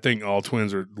 and I think all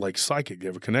twins are like psychic. They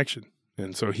have a connection,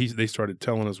 and so they started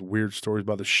telling us weird stories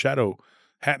about the Shadow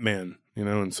Hat Man,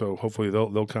 and so hopefully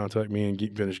they'll contact me and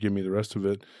give me the rest of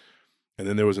it. And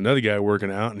then there was another guy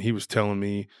working out, and he was telling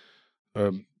me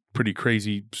pretty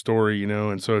crazy story,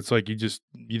 and so it's like you just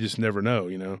never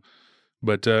know,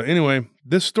 But anyway,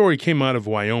 this story came out of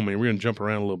Wyoming. We're gonna jump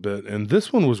around a little bit, and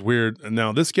this one was weird.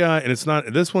 Now this guy,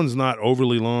 and this one's not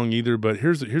overly long either, but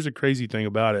here's a crazy thing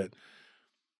about it.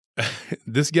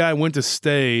 This guy went to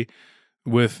stay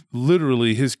with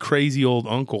literally his crazy old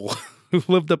uncle who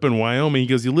lived up in Wyoming. He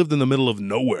goes, he lived in the middle of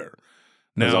nowhere.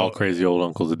 Now, that's all crazy old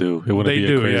uncles do. It wouldn't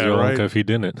be a crazy old uncle if he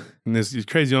didn't. And this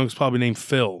crazy uncle's probably named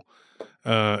Phil.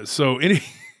 He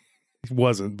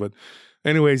wasn't, but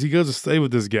anyways, he goes to stay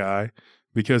with this guy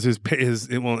because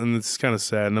and it's kind of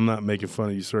sad, and I'm not making fun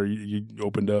of you, sir. You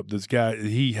opened up this guy.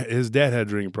 His dad had a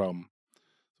drinking problem,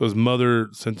 so his mother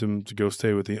sent him to go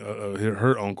stay with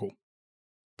her uncle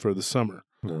for the summer.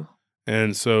 No.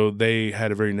 And so they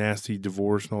had a very nasty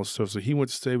divorce and all this stuff. So he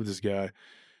went to stay with this guy,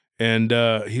 and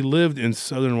he lived in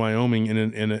southern Wyoming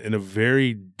in a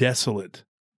very desolate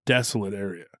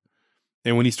area.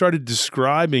 And when he started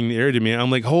describing the area to me, I'm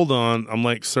like, hold on. I'm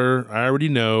like, sir, I already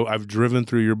know. I've driven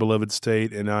through your beloved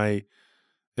state, and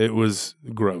it was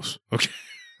gross. Okay.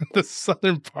 The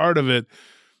southern part of it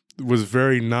was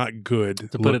very not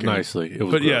good. To put it nicely, it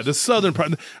was gross. Yeah, the southern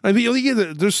part. I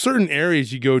mean, there's certain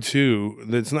areas you go to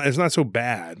that's it's not so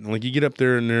bad. Like you get up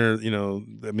there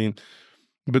and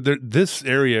but this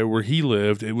area where he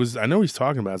lived, I know he's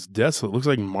talking about, it's desolate. It looks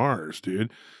like Mars,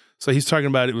 dude. So he's talking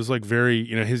about it was like very,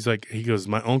 he goes,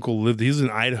 my uncle he's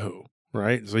in Idaho,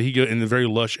 right? So he go in the very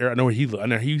lush area. I know where he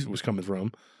was coming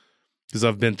from because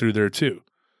I've been through there too.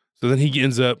 So then he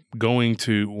ends up going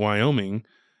to Wyoming,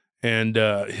 and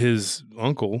his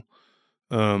uncle,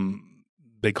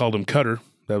 they called him Cutter.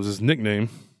 That was his nickname.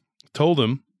 Told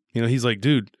him, he's like,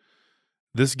 dude,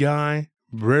 this guy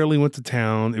rarely went to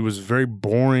town. It was very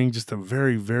boring, just a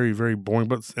very, very, very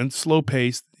boring, and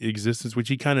slow-paced existence, which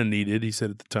he kind of needed, he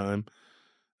said at the time.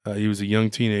 He was a young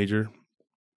teenager.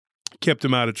 Kept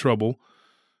him out of trouble.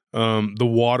 The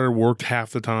water worked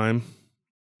half the time.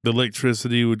 The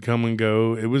electricity would come and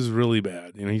go. It was really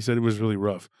bad. He said it was really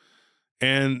rough.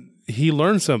 And he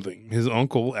learned something. His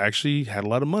uncle actually had a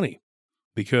lot of money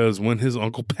because when his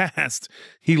uncle passed,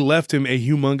 he left him a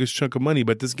humongous chunk of money,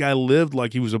 but this guy lived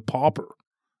like he was a pauper.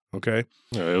 Okay.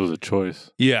 Yeah, it was a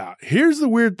choice. Yeah. Here's the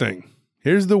weird thing.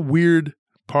 Here's the weird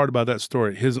part about that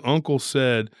story. His uncle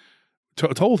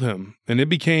told him, and it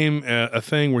became a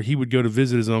thing where he would go to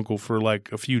visit his uncle for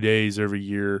like a few days every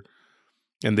year,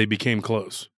 and they became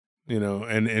close,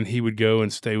 and he would go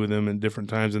and stay with him at different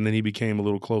times, and then he became a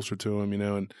little closer to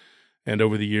him, and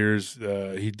over the years,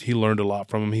 he learned a lot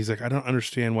from him. He's like, I don't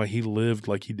understand why he lived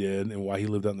like he did and why he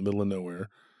lived out in the middle of nowhere.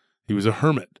 He was a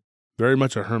hermit, very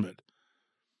much a hermit.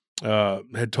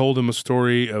 Had told him a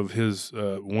story of his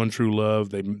one true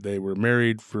love. They were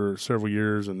married for several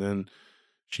years, and then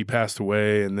she passed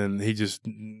away, and then he just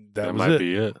that was might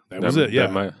be it. That was it.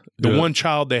 Yeah, the one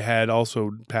child they had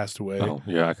also passed away. Oh,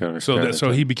 yeah, I can understand.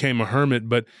 So he became a hermit,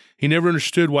 but he never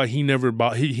understood why he never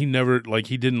bought. He never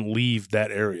he didn't leave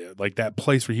that area. Like that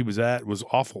place where he was at was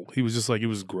awful. He was just like it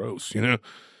was gross,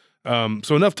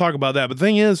 So enough talk about that. But the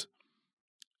thing is,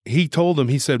 he told him.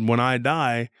 He said, when I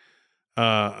die.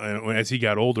 And as he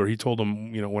got older, he told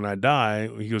him, when I die,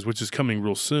 he goes, which is coming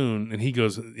real soon. And he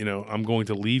goes, I'm going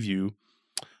to leave you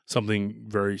something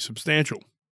very substantial.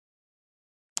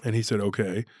 And he said,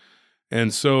 okay.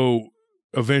 And so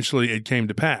eventually it came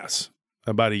to pass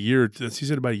he said about a year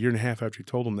and a half after he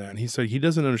told him that. And he said, he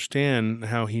doesn't understand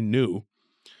how he knew.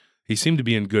 He seemed to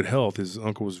be in good health. His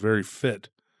uncle was very fit.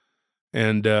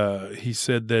 And, he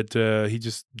said that, he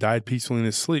just died peacefully in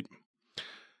his sleep.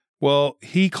 Well,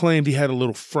 he claimed he had a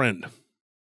little friend,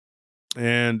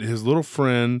 and his little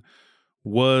friend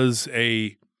was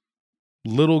a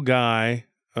little guy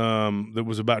that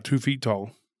was about 2 feet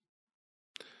tall,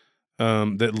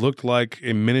 that looked like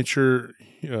a miniature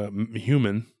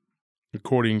human,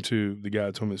 according to the guy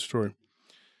that told me the story.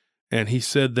 And he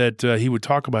said that he would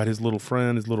talk about his little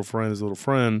friend, and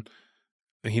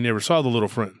he never saw the little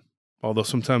friend. Although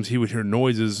sometimes he would hear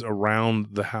noises around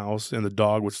the house and the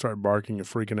dog would start barking and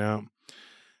freaking out.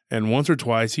 And once or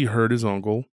twice he heard his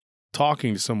uncle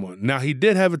talking to someone. Now, he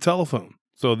did have a telephone,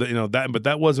 so that, but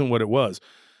that wasn't what it was.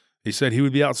 He said he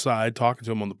would be outside talking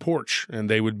to him on the porch, and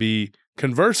they would be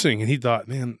conversing, and he thought,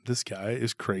 man, this guy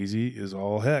is crazy as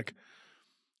all heck.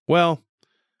 Well,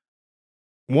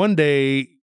 one day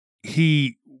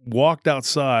he walked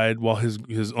outside while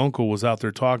his uncle was out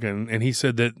there talking, and he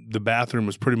said that the bathroom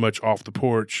was pretty much off the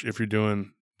porch if you're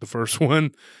doing the first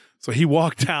one. So he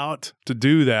walked out to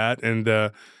do that,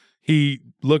 and he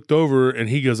looked over, and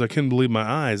he goes, I couldn't believe my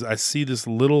eyes. I see this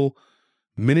little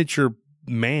miniature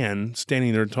man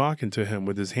standing there talking to him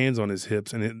with his hands on his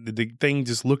hips, and the thing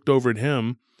just looked over at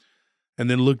him and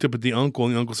then looked up at the uncle,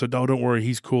 and the uncle said, oh, don't worry,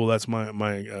 he's cool. That's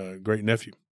my great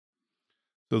nephew.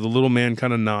 So the little man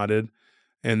kind of nodded,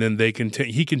 and then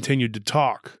he continued to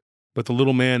talk, but the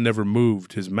little man never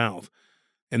moved his mouth.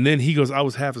 And then he goes, I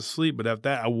was half asleep, but after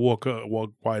that, I walked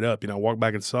wide up. I walked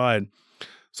back inside.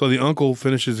 So the uncle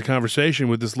finishes the conversation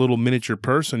with this little miniature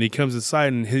person. He comes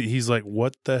inside, and he's like,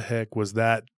 what the heck was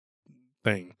that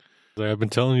thing? Like, I've been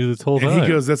telling you this whole time. And he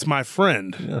goes, that's my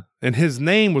friend. Yeah. And his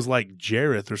name was like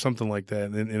Jareth or something like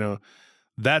that. And,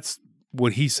 that's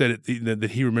what he said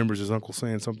that he remembers his uncle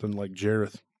saying, something like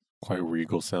Jareth. Quite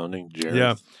regal sounding, Jareth.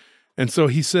 Yeah. And so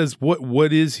he says,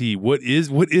 what is he? What is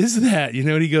that?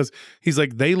 And he goes, he's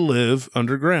like, they live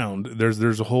underground.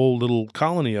 There's a whole little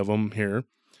colony of them here.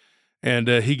 And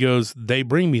he goes, they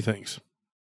bring me things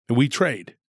and we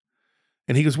trade.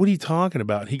 And he goes, what are you talking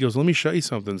about? He goes, let me show you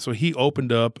something. So he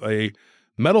opened up a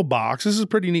metal box. This is a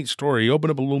pretty neat story. He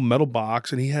opened up a little metal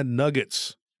box, and he had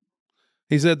nuggets.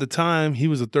 He said at the time, he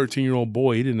was a 13-year-old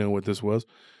boy. He didn't know what this was.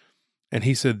 And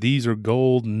he said, these are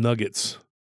gold nuggets.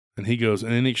 And he goes,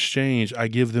 and in exchange, I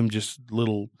give them just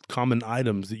little common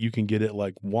items that you can get at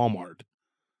like Walmart.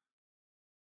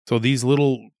 So these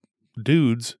little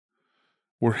dudes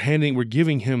were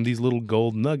giving him these little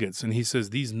gold nuggets. And he says,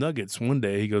 these nuggets, one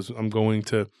day, he goes, they're going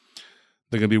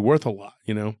to be worth a lot,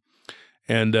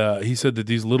 And he said that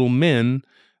these little men,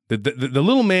 the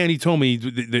little man, he told me,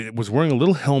 that was wearing a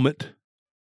little helmet,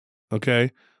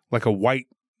 okay, like a white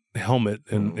helmet,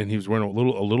 and he was wearing a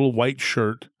little white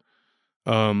shirt,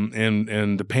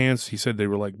 and the pants, he said they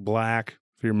were like black,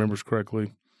 if he remembers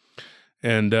correctly.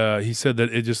 And he said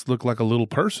that it just looked like a little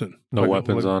person. No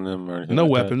weapons on him or anything. No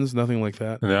like weapons, nothing like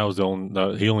that. And that was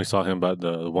he only saw him by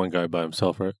the one guy by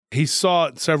himself, right? He saw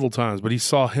it several times, but he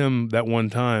saw him that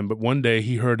one time. But one day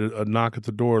he heard a knock at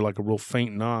the door, like a real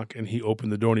faint knock, and he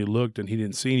opened the door and he looked, and he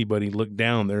didn't see anybody. He looked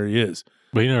down, there he is.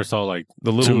 But he never saw like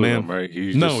the little man, of them,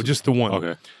 right? Just the one.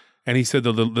 Okay. And he said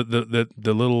the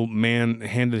little man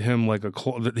handed him like a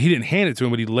cloth. He didn't hand it to him,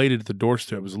 but he laid it at the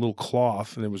doorstep. It was a little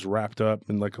cloth, and it was wrapped up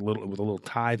in like with a little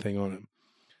tie thing on it.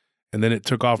 And then it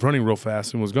took off running real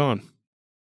fast and was gone.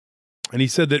 And he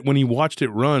said that when he watched it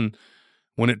run,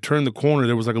 when it turned the corner,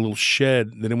 there was like a little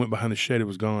shed. Then it went behind the shed. It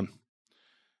was gone.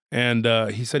 And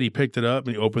he said he picked it up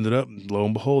and he opened it up. And lo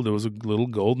and behold, there was a little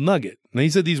gold nugget. And he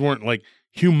said these weren't like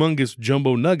humongous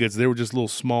jumbo nuggets. They were just little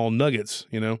small nuggets,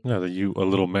 Yeah, that a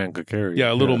little man could carry.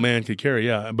 Yeah, a little man could carry,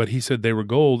 yeah. But he said they were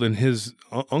gold, and his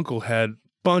uncle had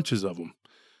bunches of them.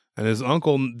 And his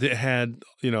uncle had,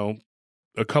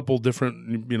 a couple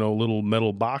different, little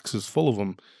metal boxes full of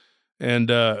them. And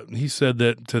he said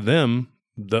that to them,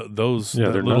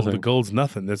 the gold's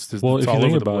nothing. That's just, well, it's if all you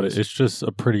think over about the it, place.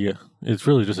 it's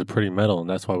really just a pretty metal, and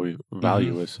that's why we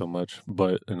value it so much.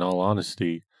 But in all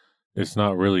honesty, it's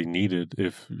not really needed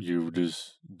if you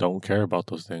just don't care about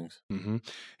those things. Mm-hmm.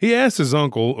 He asked his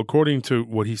uncle, according to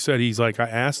what he said, he's like, I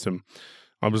asked him,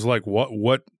 I was like, what,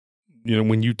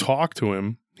 when you talk to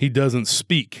him, he doesn't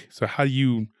speak. So how are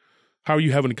you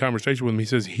having a conversation with him? He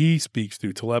says he speaks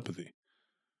through telepathy,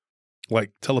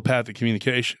 like telepathic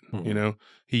communication. Mm-hmm.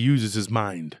 He uses his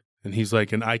mind, and he's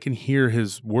like, and I can hear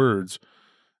his words.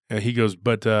 And he goes,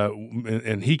 but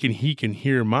and he can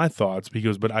hear my thoughts. He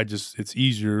goes, but it's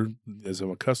easier as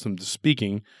I'm accustomed to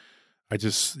speaking. I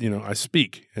just I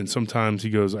speak, and sometimes he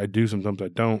goes, I do, sometimes I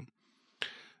don't.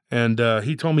 And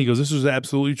he told me, he goes, this is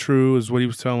absolutely true, is what he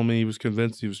was telling me. He was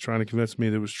convinced. He was trying to convince me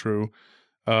that it was true.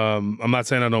 I'm not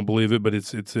saying I don't believe it, but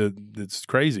it's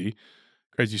crazy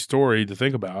story to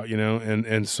think about,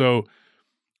 And so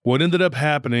what ended up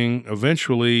happening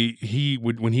eventually,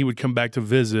 when he would come back to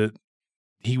visit.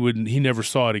 He never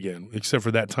saw it again, except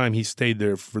for that time he stayed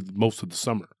there for most of the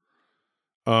summer.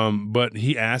 But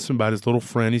he asked him about his little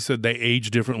friend. He said they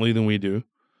age differently than we do.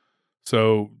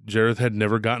 So Jareth had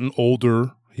never gotten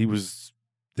older. He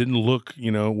didn't look,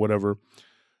 whatever.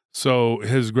 So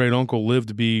his great uncle lived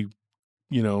to be,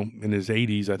 in his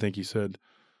 80s, I think he said.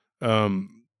 And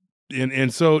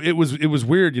so it was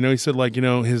weird, He said like,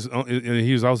 I was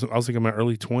thinking my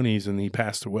early 20s, and he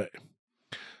passed away.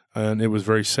 and it was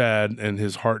very sad, and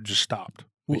his heart just stopped.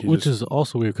 Which is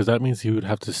also weird because that means he would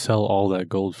have to sell all that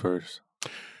gold first.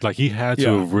 Like he had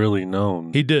to have really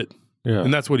known. He did. Yeah.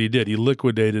 And that's what he did. He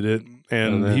liquidated it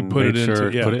and he put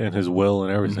it put it in his will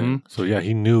and everything. So yeah,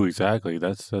 he knew exactly.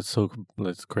 That's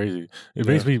crazy. It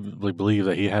makes me believe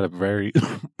that he had a very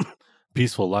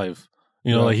peaceful life.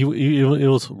 You know, like it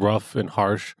was rough and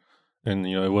harsh, and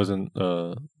you know, it wasn't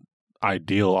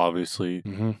ideal. Obviously,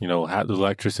 you know, the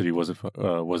electricity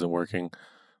wasn't working,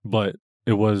 but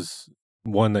it was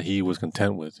one that he was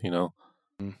content with. You know,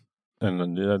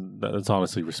 and that's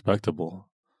honestly respectable.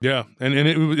 Yeah, and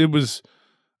it was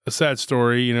a sad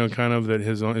story, you know, kind of that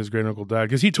his great uncle died,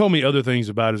 because he told me other things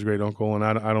about his great uncle, and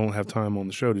I don't have time on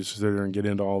the show to sit there and get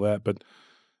into all that, but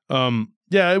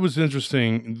yeah, it was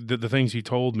interesting the things he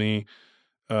told me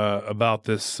about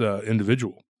this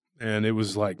individual, and it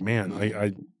was like, man,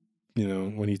 I you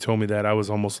know, when he told me that, I was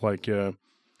almost like,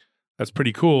 that's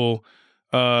pretty cool.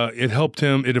 It helped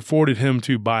him, it afforded him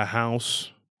to buy a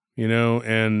house, you know,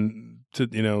 and to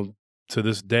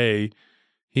this day,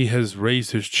 he has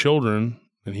raised his children,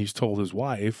 and he's told his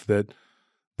wife that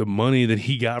the money that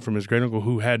he got from his great uncle,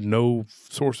 who had no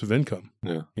source of income,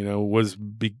 you know, was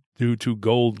due to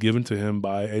gold given to him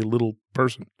by a little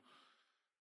person.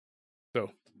 So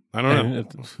I don't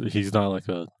know. He's not like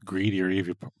a greedy or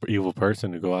evil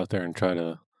person to go out there and try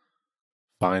to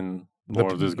find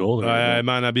more of this gold. It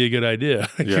might not be a good idea.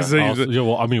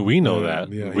 Well, I mean, we know that.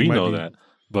 We know that.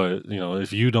 But, you know,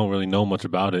 if you don't really know much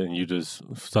about it and you just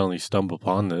suddenly stumble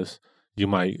upon this,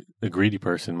 a greedy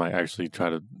person might actually try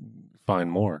to find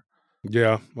more.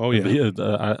 Yeah. Oh, yeah.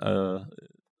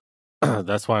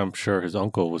 That's why I'm sure his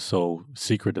uncle was so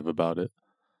secretive about it.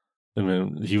 I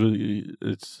mean,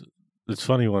 it's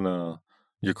funny when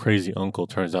your crazy uncle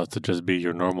turns out to just be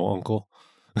your normal uncle.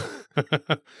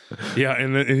 Yeah.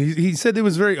 And he said it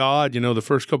was very odd. You know, the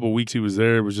first couple of weeks he was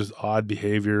there, it was just odd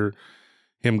behavior.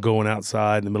 Him going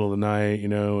outside in the middle of the night, you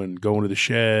know, and going to the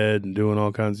shed and doing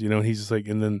all kinds, you know, he's just like,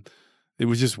 and then it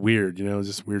was just weird, you know, it was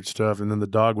just weird stuff. And then the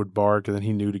dog would bark, and then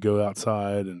he knew to go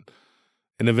outside, and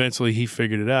eventually he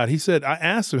figured it out. He said, I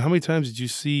asked him, how many times did you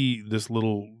see this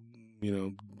little, you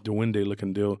know, duende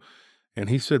looking deal? And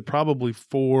he said probably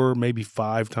 4, maybe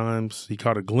 5 times. He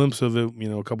caught a glimpse of it, you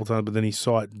know, a couple times, but then he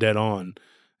saw it dead on.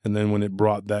 And then when it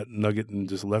brought that nugget and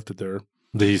just left it there.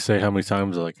 Did he say how many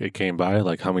times it came by?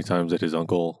 Like how many times did his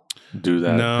uncle do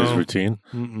that? His routine?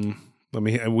 I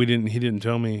mean, he didn't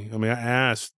tell me. I mean, I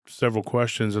asked several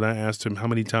questions, and I asked him how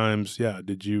many times,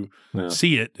 did you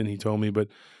see it? And he told me. But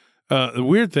the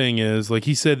weird thing is, like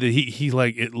he said that he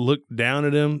like it looked down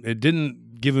at him. It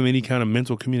didn't give him any kind of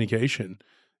mental communication.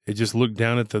 It just looked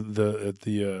down at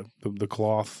the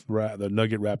cloth, the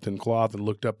nugget wrapped in cloth, and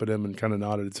looked up at him and kind of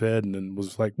nodded its head, and then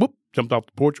was like, whoop, jumped off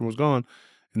the porch and was gone.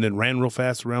 And then ran real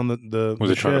fast around the Was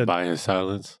it trying to buy his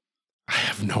silence? I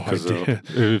have no idea.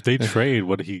 If they trade,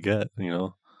 what did he get, you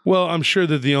know? Well, I'm sure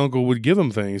that the uncle would give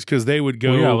him things, because they would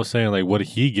go. Well, I was saying, like, what did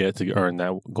he get to earn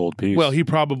that gold piece? Well, he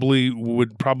probably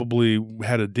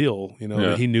had a deal, you know,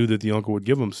 that he knew that the uncle would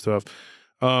give him stuff.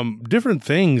 Different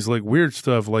things, like weird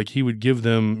stuff, like he would give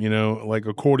them, you know, like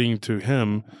according to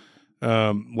him,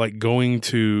 like going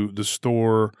to the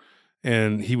store,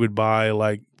 and he would buy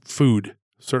like food.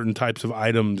 Certain types of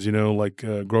items, you know, like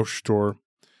grocery store,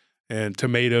 and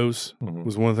tomatoes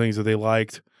was one of the things that they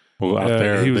liked. Well, out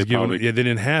there, he was giving. They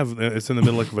didn't have. It's in the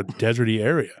middle of a deserty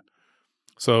area,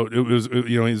 so it was.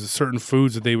 You know, there's certain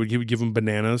foods that he would give him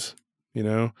bananas, you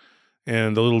know,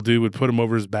 and the little dude would put them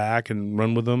over his back and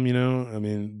run with them. You know, I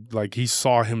mean, like he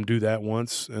saw him do that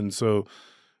once, and so.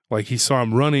 Like he saw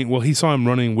him running. Well, he saw him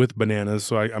running with bananas.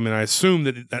 So I mean, I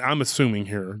assume I'm assuming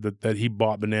here that he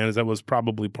bought bananas. That was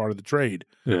probably part of the trade.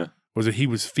 Yeah, was that he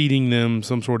was feeding them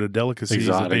some sort of delicacies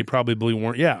that they probably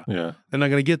weren't. Yeah, they're not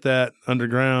going to get that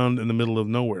underground in the middle of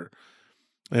nowhere.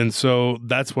 And so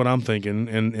that's what I'm thinking.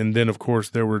 And then of course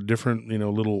there were different, you know,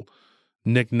 little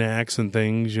knickknacks and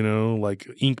things, you know, like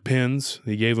ink pens.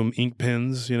 He gave them ink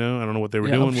pens. You know, I don't know what they were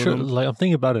doing with them. Like I'm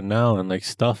thinking about it now, and like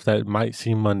stuff that might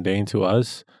seem mundane to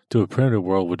us. To a primitive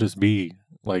world would just be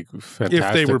like fantastic.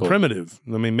 If they were primitive,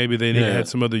 I mean, maybe they had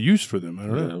some other use for them. I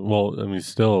don't know. Well, I mean,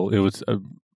 still, it was.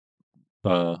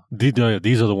 These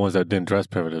are the ones that didn't dress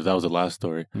primitive. That was the last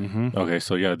story. Okay,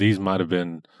 so these might have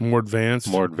been more advanced.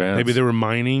 Maybe they were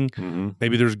mining.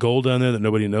 Maybe there's gold down there that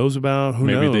nobody knows about. Who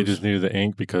knows? Maybe they just needed the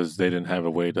ink because they didn't have a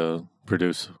way to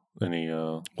produce any.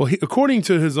 Well, according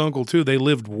to his uncle too, they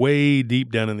lived way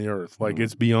deep down in the earth. Like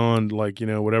it's beyond, like, you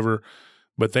know, whatever.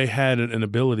 But they had an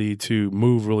ability to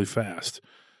move really fast,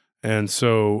 and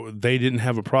so they didn't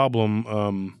have a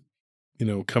problem, you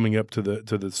know, coming up to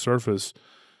the surface.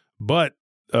 But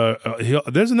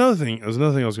there's another thing. There's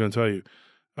another thing I was going to tell you.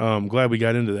 I'm glad we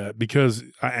got into that because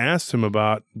I asked him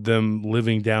about them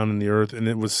living down in the earth, and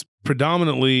it was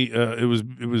predominantly it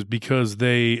was because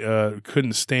they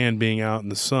couldn't stand being out in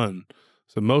the sun.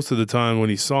 So most of the time when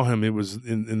he saw him, it was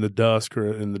in the dusk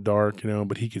or in the dark,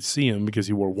 but he could see him because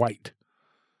he wore white,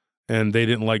 and they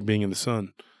didn't like being in the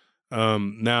sun.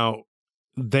 Now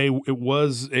it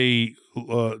was a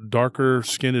darker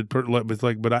skinned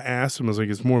but I asked him, I was like,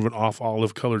 it's more of an off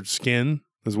olive colored skin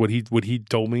is what he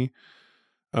told me.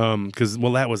 Because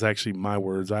that was actually my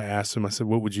words. I asked him. I said,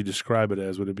 "What would you describe it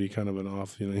as? Would it be kind of an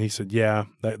off?" And he said, "Yeah,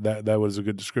 that was a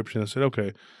good description." I said,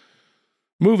 "Okay."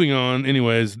 Moving on.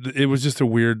 Anyways, it was just a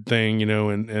weird thing,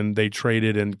 and they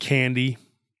traded. And candy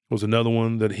was another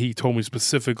one that he told me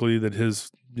specifically that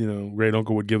his great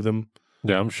uncle would give them.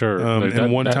 Yeah, I'm sure.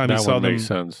 And one time he saw them. He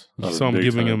saw him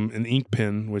giving him an ink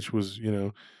pen, which was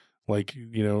like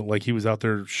he was out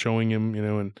there showing him,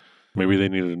 and maybe they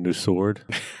needed a new sword.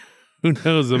 Who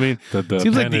knows? I mean, it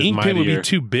seems like the ink pen would be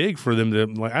too big for them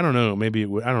to, I don't know. Maybe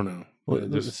it would, I don't know.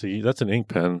 Well, see, that's an ink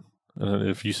pen.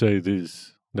 If you say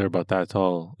they're about that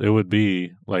tall, it would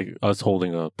be like us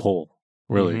holding a pole,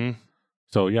 really. Mm-hmm.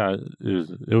 So, yeah,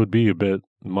 it would be a bit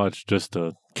much just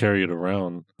to carry it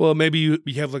around. Well, maybe you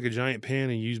have like a giant pen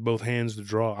and you use both hands to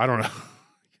draw. I don't know.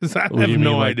 I have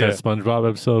no idea. That SpongeBob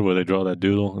episode where they draw that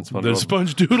doodle in SpongeBob? The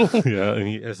sponge doodle? Yeah, and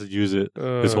he has to use it,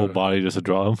 his whole body just to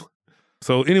draw him.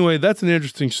 So anyway, that's an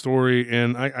interesting story,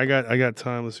 and I got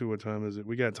time. Let's see, what time is it?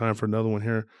 We got time for another one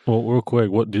here. Well, real quick,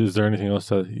 is there anything else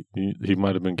that he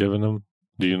might have been giving them?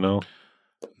 Do you know?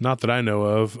 Not that I know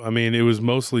of. I mean, it was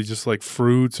mostly just like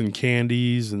fruits and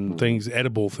candies and things,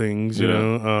 edible things. You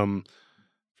know, I'm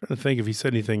trying to think if he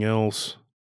said anything else.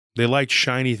 They liked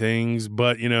shiny things,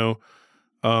 but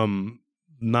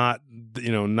not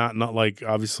like,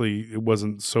 obviously it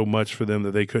wasn't so much for them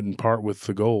that they couldn't part with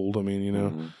the gold. I mean,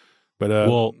 Mm-hmm.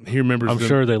 But he remembers. I'm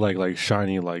sure they like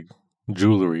shiny like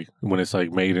jewelry when it's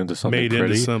like made into something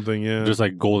pretty. Yeah. Just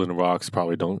like golden rocks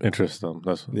probably don't interest them.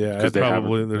 That's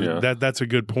probably that's a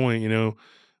good point.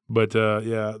 But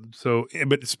So,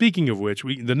 but speaking of which,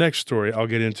 the next story I'll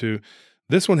get into.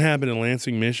 This one happened in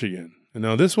Lansing, Michigan. And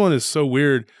now this one is so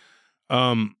weird.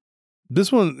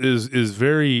 This one is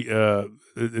very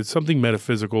it's something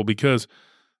metaphysical because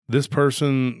this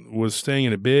person was staying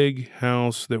in a big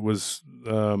house that was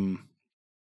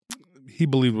he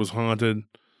believed was haunted,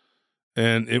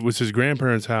 and it was his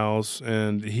grandparents' house,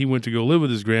 and he went to go live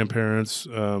with his grandparents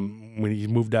when he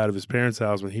moved out of his parents'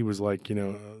 house when he was like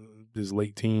his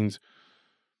late teens,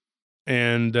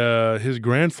 and his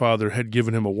grandfather had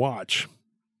given him a watch,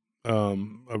 a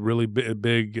really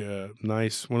big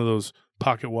nice one of those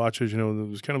pocket watches, it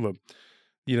was kind of a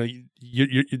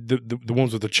the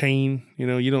ones with the chain,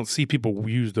 you don't see people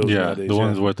use those nowadays. The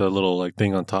ones with the little like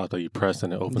thing on top that you press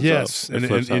and it opens up. Yes, and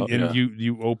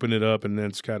you open it up and then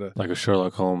it's got like a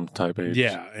Sherlock Holmes type age.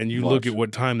 Yeah, and you look at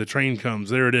what time the train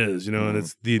comes. There it is,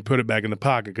 and you put it back in the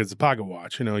pocket because it's a pocket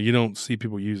watch. You don't see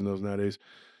people using those nowadays.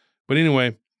 But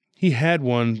anyway, he had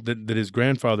one that his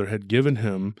grandfather had given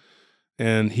him,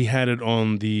 and he had it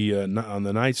on the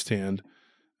nightstand.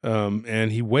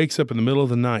 And he wakes up in the middle of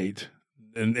the night.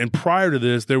 And prior to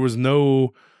this, there was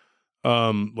no,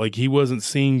 he wasn't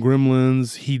seeing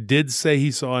gremlins. He did say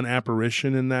he saw an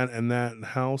apparition in that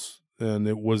house, and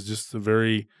it was just a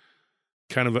very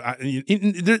kind of,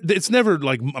 it's never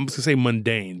like, I'm just gonna say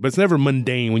mundane, but it's never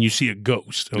mundane when you see a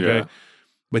ghost, okay? Yeah.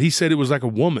 But he said it was like a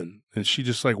woman, and she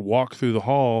just like walked through the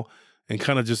hall and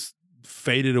kind of just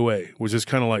faded away, was just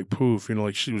kind of like poof,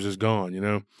 like she was just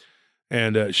gone,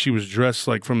 and she was dressed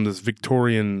like from this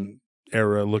Victorian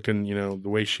era looking, the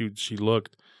way she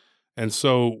looked. And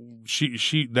so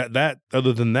she that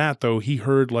other than that though, he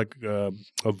heard like a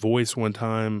voice one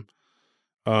time,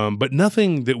 but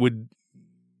nothing that would,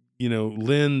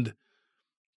 lend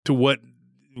to what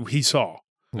he saw.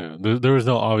 Yeah, there was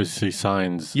no obviously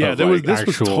signs. Yeah, of this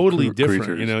was totally different.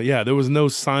 Creatures. There was no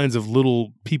signs of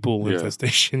little people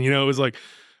infestation. It was like.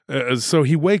 So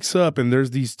he wakes up and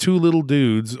there's these two little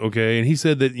dudes, okay, and he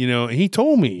said that he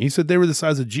told me, he said they were the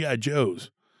size of G.I. Joes,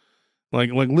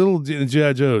 like little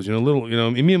G.I. Joes, little,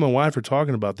 me and my wife were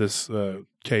talking about this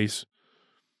case,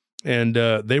 and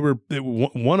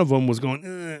one of them was going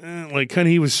like kind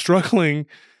of, he was struggling,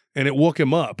 and it woke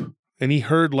him up, and he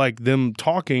heard like them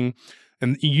talking,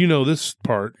 and this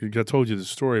part, I told you the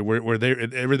story where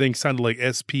everything sounded like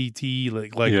SPT,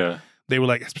 like yeah. They were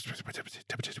like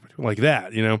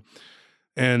that,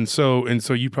 and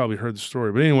so you probably heard the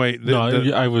story. But anyway,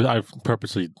 I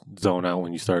purposely zone out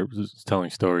when you start telling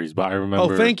stories. But I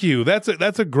remember. Oh, thank you. That's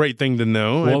a great thing to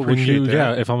know. Well, I appreciate that.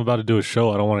 Yeah, if I'm about to do a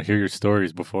show, I don't want to hear your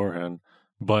stories beforehand.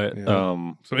 But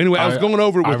so anyway, I was going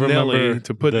over it with Nelly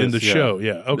to put in the show.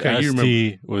 Yeah, okay, the you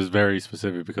remember. ST was very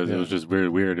specific because it was just very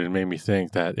weird. It made me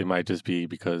think that it might just be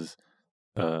because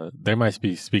they might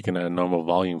be speaking at a normal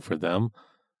volume for them,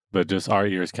 but just our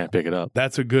ears can't pick it up.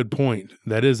 That's a good point.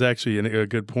 That is actually a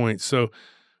good point. So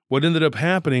what ended up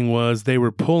happening was they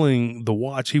were pulling the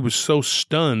watch. He was so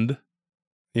stunned,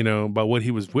 by what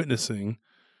he was witnessing.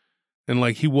 And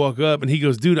like he woke up and he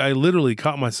goes, dude, I literally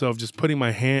caught myself just putting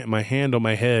my hand on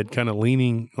my head, kind of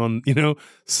leaning on,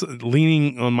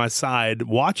 leaning on my side,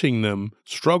 watching them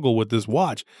struggle with this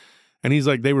watch. And he's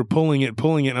like, they were pulling it.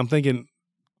 And I'm thinking,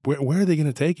 where are they going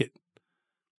to take it?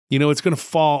 It's going to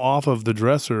fall off of the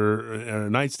dresser or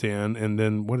nightstand. And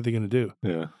then what are they going to do?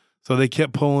 Yeah. So they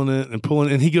kept pulling it.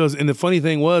 And he goes, and the funny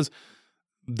thing was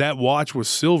that watch was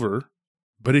silver.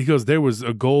 But he goes, there was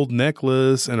a gold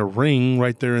necklace and a ring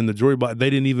right there in the jewelry box.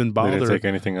 They didn't even bother. They didn't take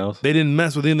anything else? They didn't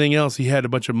mess with anything else. He had a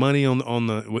bunch of money in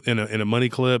a money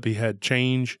clip. He had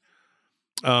change.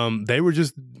 They were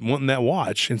just wanting that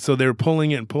watch. And so they were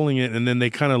pulling it. And then they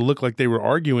kind of looked like they were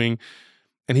arguing.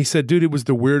 And he said, dude, it was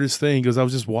the weirdest thing. He goes, I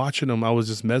was just watching them. I was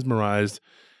just mesmerized.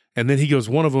 And then he goes,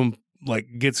 one of them like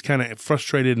gets kind of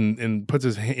frustrated and puts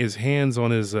his hands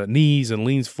on his knees and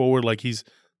leans forward like he's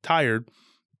tired.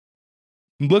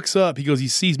 Looks up, he goes, he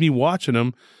sees me watching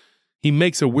him. He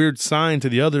makes a weird sign to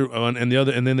the other one and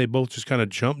then they both just kind of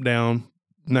jump down.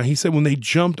 Now, he said when they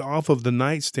jumped off of the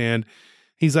nightstand,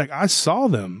 he's like, I saw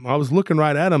them. I was looking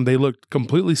right at them. They looked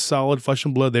completely solid, flesh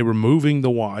and blood. They were moving the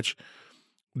watch.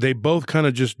 They both kind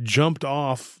of just jumped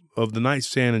off of the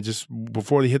nightstand and just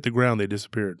before they hit the ground, they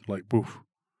disappeared. Like, poof.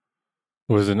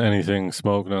 Wasn't anything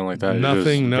smoke, nothing like that?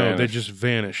 Nothing, no. They just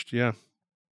vanished, yeah.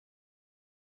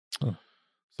 Huh.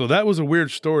 So that was a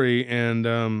weird story, and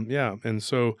and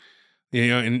so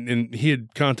and he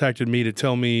had contacted me to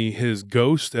tell me his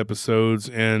ghost episodes,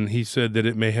 and he said that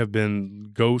it may have been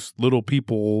ghost little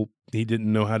people. He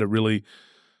didn't know how to really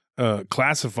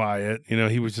classify it.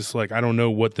 He was just like, I don't know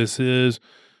what this is,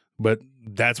 but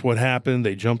that's what happened.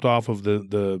 They jumped off of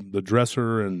the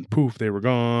dresser, and poof, they were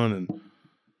gone. And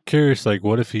curious, like,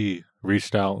 what if he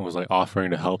reached out and was like offering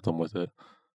to help them with it,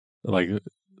 like.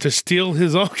 To steal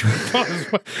his own.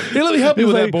 Hey, let me help you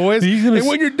with that, boys. And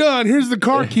when you're done, here's the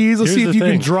car keys. Let's see if you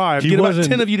can drive. Get about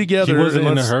 10 of you together. He wasn't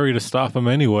in a hurry to stop him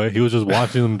anyway. He was just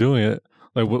watching them doing it.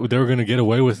 Like they were going to get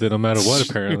away with it no matter what,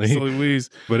 apparently.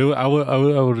 But I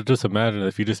would just imagine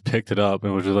if you just picked it up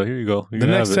and was just like, here you go. The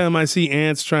next time I see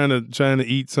ants trying to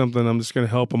eat something, I'm just going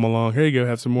to help them along. Here you go.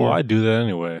 Have some more. Well, I do that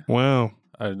anyway. Wow.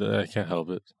 I can't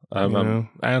help it.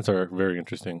 Ants are very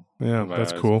interesting. Yeah,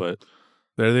 that's eyes, cool. But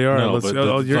there they are.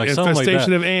 No, your like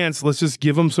infestation of ants. Let's just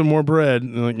give them some more bread.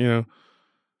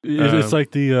 It's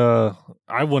like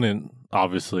I wouldn't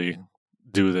obviously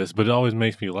do this, but it always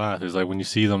makes me laugh. It's like when you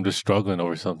see them just struggling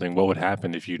over something. What would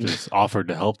happen if you just offered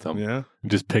to help them? Yeah, you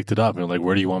just picked it up and like,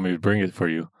 where do you want me to bring it for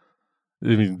you? I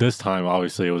mean, this time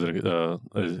obviously it was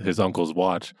his uncle's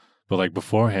watch, but like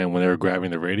beforehand when they were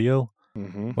grabbing the radio.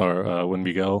 Mm-hmm. Or when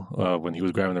Miguel, when he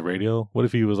was grabbing the radio, what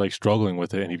if he was like struggling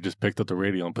with it and he just picked up the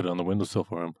radio and put it on the windowsill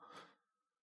for him?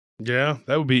 Yeah,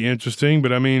 that would be interesting.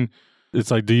 But I mean, it's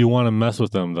like, do you want to mess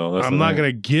with them though? I'm not going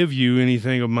to give you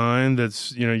anything of mine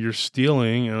that's you're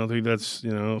stealing. I don't think that's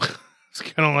it's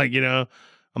kind of like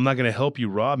I'm not going to help you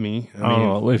rob me. I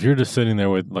don't know. If you're just sitting there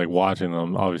with like watching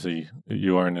them, obviously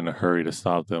you aren't in a hurry to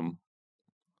stop them.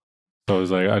 So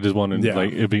it's like I just wanted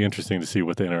like it'd be interesting to see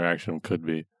what the interaction could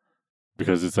be.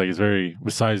 Because it's like it's very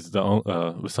besides I don't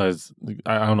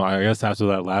know, I guess after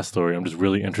that last story I'm just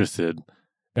really interested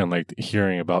in like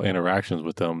hearing about interactions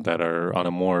with them that are on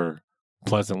a more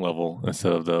pleasant level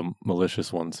instead of the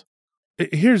malicious ones.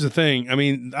 Here's the thing. I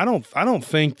mean, I don't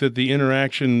think that the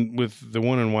interaction with the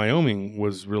one in Wyoming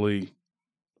was really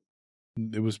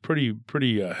it was pretty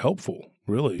helpful,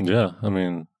 really. Yeah, I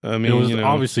mean it was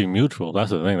obviously mutual.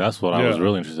 That's the thing. That's what I was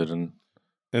really interested in.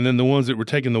 And then the ones that were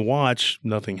taking the watch,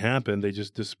 nothing happened. They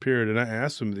just disappeared. And I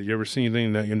asked them, did you ever see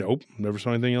anything? Nope, never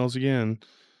saw anything else again.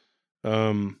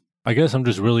 I guess I'm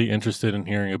just really interested in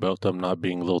hearing about them not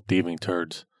being little thieving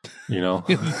turds, little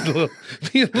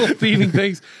thieving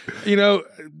things.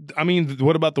 I mean,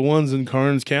 what about the ones in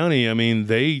Karnes County? I mean,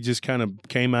 they just kind of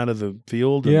came out of the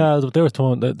field. Yeah, they were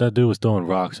throwing, that dude was throwing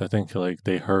rocks. I think like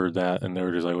they heard that and they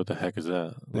were just like, what the heck is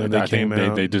that? Like, they came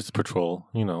out. They just patrol,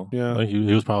 Yeah. Like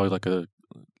he was probably like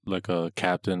a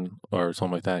captain or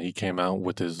something like that. He came out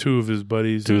with two of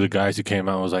the guys who came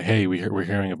out and was like, hey, we're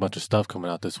hearing a bunch of stuff coming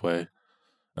out this way.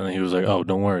 And then he was like, oh,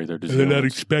 don't worry. They're just not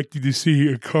expecting to see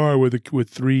a car with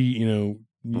three,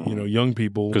 young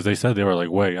people. Because they said they were like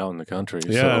way out in the country.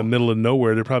 Yeah, so middle of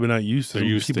nowhere. They're probably not used to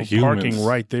people parking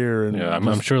right there. And yeah,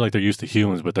 I'm sure like they're used to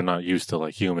humans, but they're not used to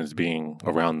like humans being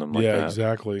around them like that. Yeah,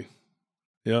 exactly.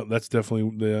 Yeah, that's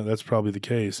probably the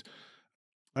case.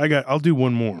 I'll do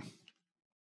one more.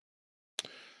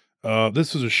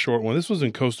 This was a short one. This was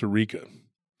in Costa Rica.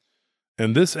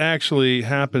 And this actually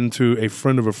happened to a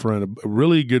friend of a friend, a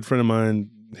really good friend of mine.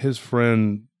 His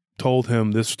friend told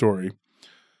him this story.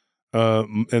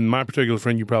 And my particular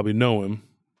friend, you probably know him,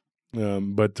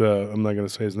 but I'm not going to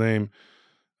say his name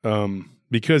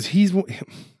because he's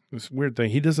this weird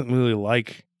thing. He doesn't really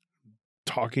like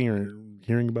talking or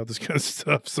hearing about this kind of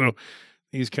stuff. So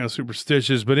he's kind of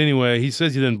superstitious. But anyway, he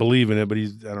says he didn't believe in it, but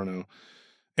I don't know.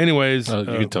 Anyways. You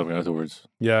can tell me afterwards.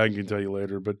 Yeah, I can tell you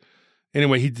later. But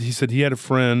anyway, he said he had a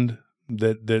friend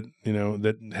that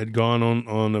had gone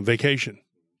on a vacation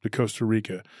to Costa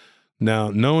Rica. Now,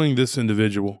 knowing this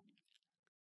individual,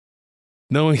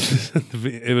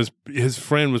 it was his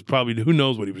friend was probably, who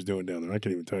knows what he was doing down there. I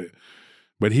can't even tell you.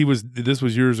 But this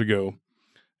was years ago.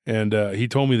 And he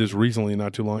told me this recently,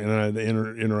 not too long. And then I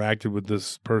interacted with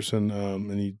this person,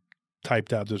 and he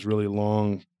typed out this really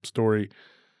long story.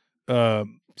 I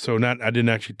didn't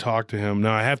actually talk to him.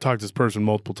 Now, I have talked to this person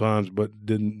multiple times, but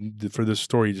didn't for this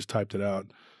story. He just typed it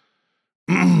out.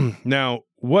 Now,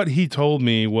 what he told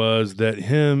me was that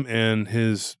him and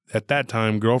his, at that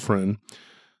time, girlfriend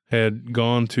had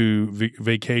gone to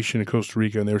vacation in Costa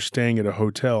Rica, and they were staying at a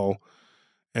hotel.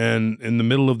 And in the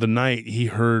middle of the night, he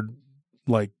heard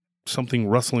like something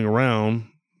rustling around,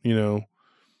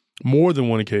 more than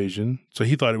one occasion. So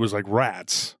he thought it was like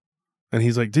rats. And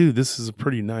he's like, dude, this is a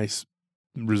pretty nice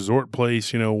resort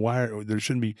place. Why there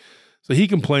shouldn't be. So he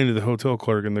complained to the hotel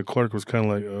clerk, and the clerk was kind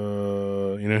of like,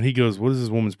 and he goes, what is this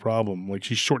woman's problem? Like,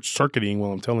 she's short circuiting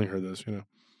while I'm telling her this,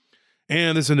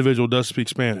 And this individual does speak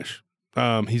Spanish.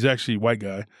 He's actually a white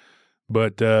guy,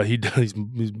 but he's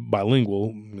bilingual.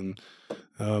 And,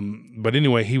 but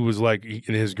anyway, he was like,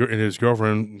 and his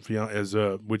girlfriend,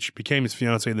 which became his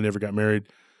fiance, they never got married.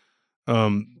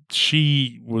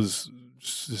 She was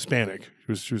Hispanic.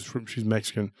 She's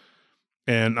Mexican,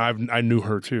 and I knew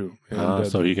her too. And,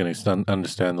 so you can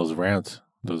understand those rants,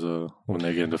 when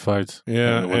they get into fights.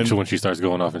 Yeah, and when she starts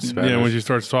going off in Spanish. Yeah, when she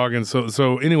starts talking.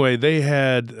 So anyway, they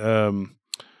had a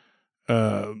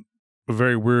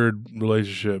very weird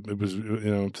relationship. It was,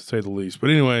 to say the least. But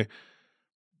anyway,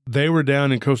 they were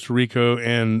down in Costa Rica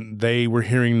and they were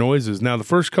hearing noises. Now, the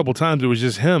first couple times it was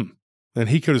just him, and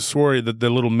he could have swore that the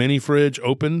little mini fridge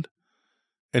opened,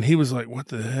 and he was like, "What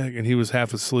the heck?" And he was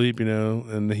half asleep,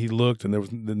 and he looked, and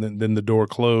then the door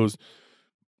closed,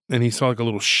 and he saw like a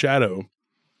little shadow,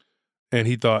 and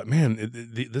he thought, "Man,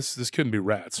 this couldn't be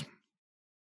rats."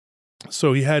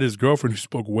 So he had his girlfriend, who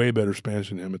spoke way better Spanish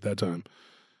than him at that time,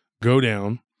 go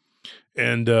down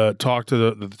and talk to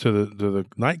the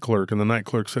night clerk, and the night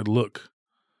clerk said, "Look,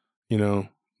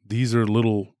 these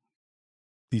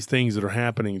things that are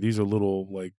happening. These are little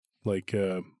like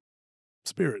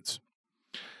spirits."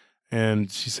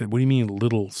 And she said, "What do you mean,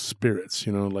 little spirits?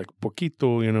 Like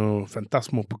poquito,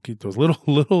 fantasmo poquitos,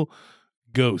 little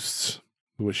ghosts,"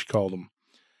 what she called them.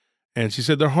 And she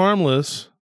said they're harmless.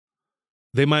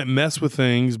 They might mess with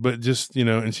things, but just,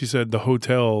 and she said the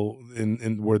hotel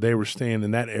in where they were staying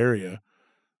in that area,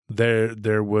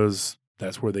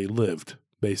 that's where they lived,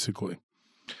 basically.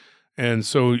 And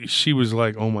so she was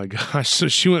like, oh my gosh. So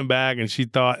she went back, and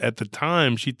at the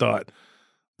time, she thought,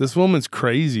 this woman's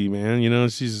crazy, man.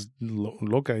 She's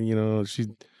loca, she's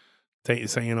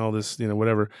saying all this,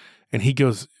 whatever. And he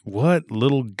goes, what,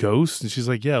 little ghosts? And she's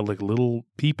like, yeah, like little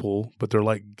people, but they're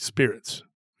like spirits,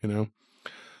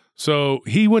 So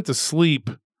he went to sleep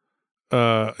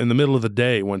in the middle of the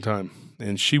day one time,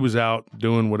 and she was out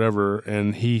doing whatever,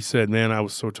 and he said, man, I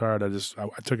was so tired, I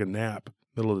took a nap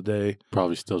middle of the day.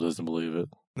 Probably still doesn't believe it.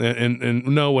 And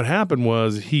no, what happened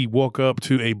was he woke up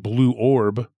to a blue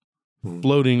orb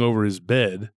floating over his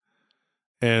bed,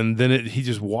 and then he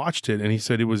just watched it, and he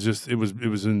said it was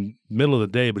in the middle of the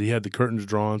day, but he had the curtains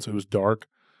drawn, so it was dark,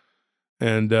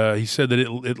 and he said that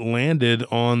it landed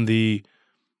on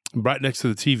right next to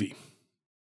the TV,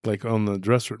 like on the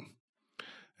dresser.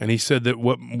 And he said that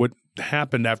what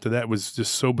happened after that was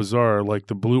just so bizarre. Like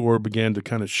the blue orb began to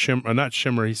kind of not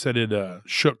shimmer. He said it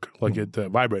shook, like it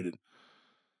vibrated.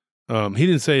 He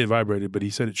didn't say it vibrated, but he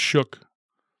said it shook.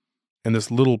 And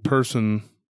this little person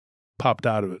popped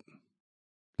out of it.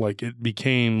 Like it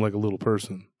became like a little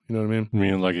person. You know what I mean? You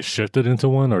mean like it shifted into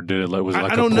one, or did it like, was it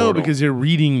like I don't a know, because you're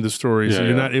reading the story, so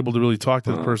you're yeah. not able to really talk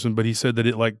to the person. But he said that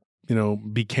it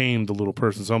became the little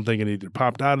person. So I'm thinking it either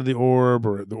popped out of the orb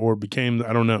or the orb became,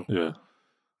 I don't know. Yeah.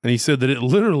 And he said that it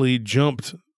literally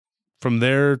jumped from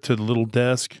there to the little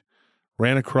desk,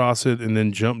 ran across it, and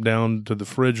then jumped down to the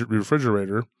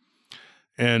refrigerator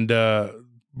and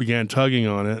began tugging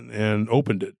on it and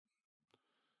opened it.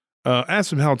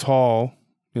 Asked him how tall,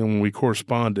 when we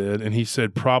corresponded, and he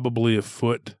said probably a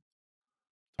foot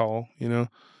tall,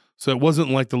 So it wasn't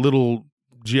like the little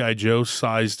G.I. Joe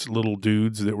sized little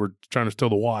dudes that were trying to steal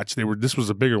the watch. This was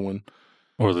a bigger one.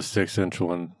 Or the 6-inch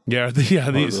one. Yeah. This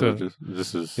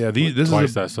is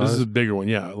twice that size. This is a bigger one.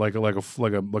 Yeah. Like a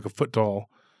foot tall.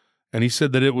 And he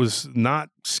said that it was not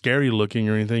scary looking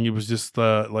or anything. It was just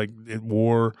like it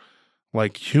wore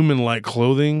like human-like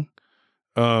clothing.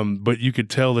 But you could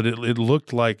tell that it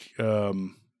looked like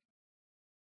kind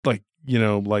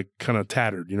of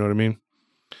tattered, you know what I mean?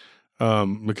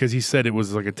 Because he said it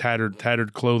was like a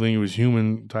tattered clothing. It was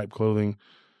human type clothing,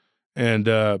 and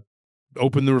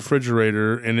opened the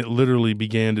refrigerator, and it literally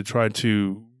began to try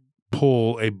to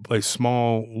pull a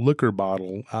small liquor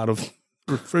bottle out of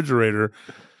the refrigerator.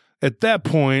 At that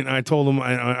point, I told him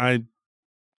I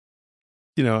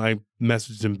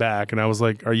messaged him back, and I was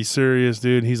like, "Are you serious,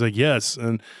 dude?" He's like, "Yes."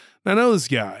 And I know this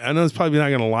guy. I know he's probably not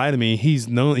going to lie to me. He's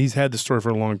had the story for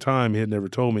a long time. He had never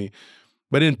told me.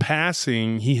 But in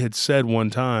passing, he had said one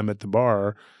time at the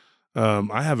bar,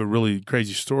 I have a really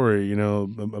crazy story,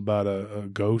 about a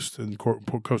ghost in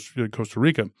Costa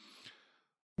Rica.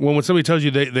 Well, when somebody tells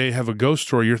you they have a ghost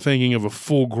story, you're thinking of a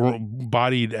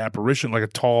full-bodied apparition, like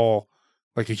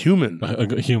a human.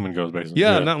 A human ghost, basically.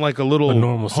 Yeah, not like a little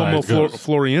normal Homo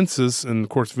floresiensis. And, of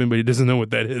course, if anybody doesn't know what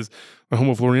that is, a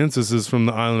Homo floresiensis is from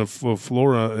the island of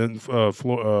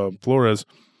Flores,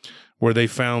 where they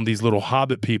found these little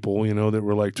hobbit people, that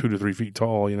were like 2 to 3 feet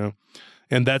tall,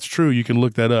 And that's true. You can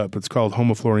look that up. It's called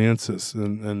Homo floresiensis.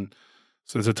 And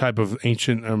so it's a type of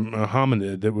ancient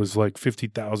hominid that was like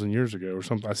 50,000 years ago or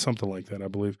something like that, I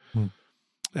believe.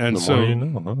 And the more you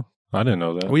know, huh? I didn't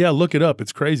know that. Well, yeah, look it up.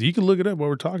 It's crazy. You can look it up while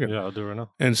we're talking. Yeah, I'll do it right now.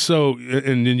 And so,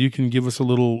 and then you can give us a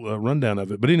little rundown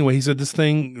of it. But anyway, he said this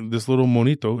little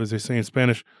monito, as they say in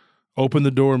Spanish, opened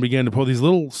the door and began to pull these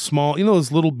little small,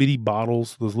 those little bitty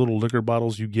bottles, those little liquor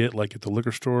bottles you get like at the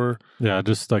liquor store. Yeah,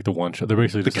 just like the one shot. They're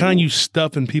basically the kind you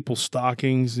stuff in people's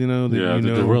stockings, they're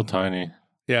real tiny.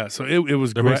 Yeah, so it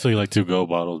was. They're basically like to-go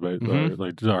bottles, right?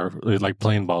 Like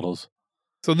plain bottles.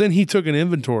 So then he took an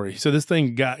inventory. So this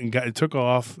thing it took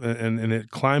off and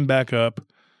it climbed back up,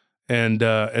 and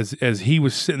as he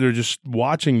was sitting there just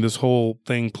watching this whole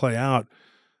thing play out,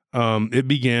 it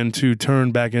began to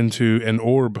turn back into an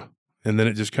orb. And then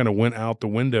it just kind of went out the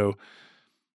window.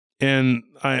 And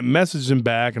I messaged him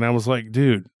back, and I was like,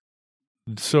 dude,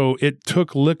 so it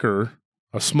took liquor,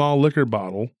 a small liquor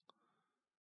bottle,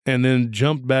 and then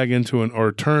jumped back into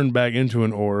turned back into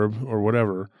an orb or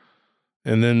whatever,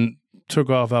 and then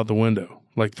took off out the window,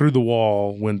 like through the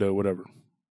wall, window, whatever.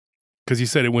 Because he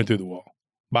said it went through the wall,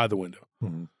 by the window.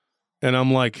 Mm-hmm. And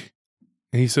I'm like,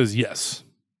 and he says, yes.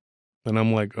 And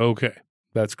I'm like, okay,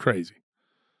 that's crazy.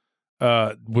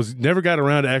 Never got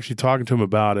around to actually talking to him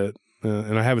about it,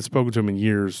 and I haven't spoken to him in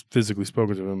years, physically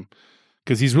spoken to him,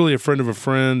 because he's really a friend of a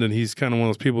friend, and he's kind of one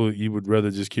of those people that you would rather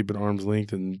just keep at arm's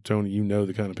length. And Tony,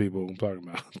 the kind of people I'm talking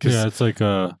about. Yeah, it's like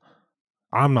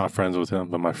I'm not friends with him,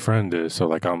 but my friend is, so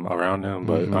like I'm around him,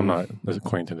 but I'm not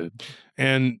acquainted.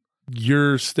 And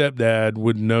your stepdad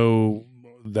would know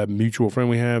that mutual friend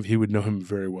we have. He would know him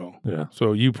very well. Yeah.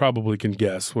 So you probably can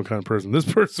guess what kind of person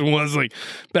this person was. Like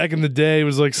back in the day, it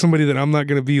was like somebody that I'm not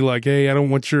going to be like, hey, I don't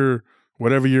want your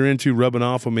whatever you're into rubbing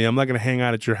off on me. I'm not going to hang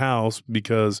out at your house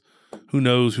because who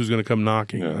knows who's going to come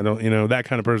knocking. Yeah. I don't, that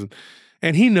kind of person.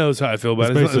 And he knows how I feel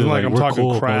about it. It's not like I'm talking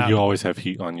cool, crap. You always have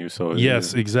heat on you. So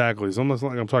yes, exactly. It's almost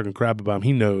like I'm talking crap about him.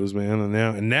 He knows, man.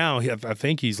 And now I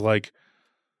think he's like,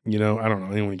 I don't know. I don't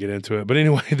want to get into it. But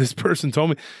anyway, this person told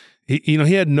me, he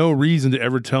had no reason to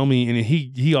ever tell me, and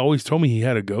he always told me he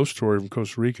had a ghost story from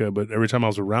Costa Rica, but every time I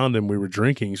was around him, we were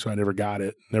drinking, so I never got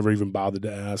it, never even bothered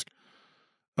to ask.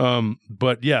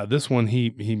 But yeah, this one,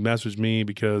 he messaged me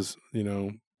because,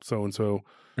 so-and-so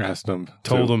asked him,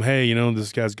 told him, hey,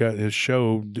 this guy's got his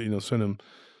show, send him.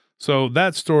 So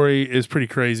that story is pretty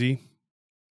crazy.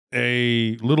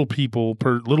 A little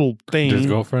thing. Did his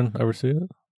girlfriend ever see it?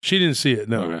 She didn't see it,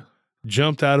 no. Okay.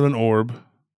 Jumped out of an orb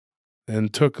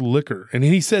and took liquor. And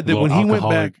he said that when he went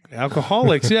back,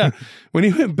 alcoholics, yeah. When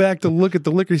he went back to look at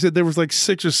the liquor, he said there was like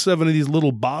 6 or 7 of these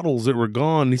little bottles that were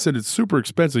gone. And he said it's super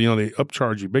expensive. They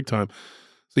upcharge you big time.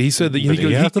 So he said that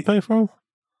you have to pay for them?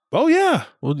 Oh, yeah.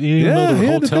 Well, the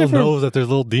hotel knows that there's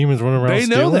little demons running around. They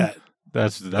know that.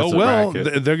 That's a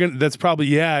racket. They're gonna. That's probably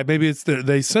maybe it's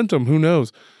they sent them. Who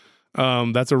knows?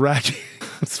 That's a racket.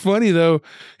 It's funny though.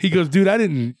 He goes, dude, I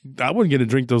wouldn't get to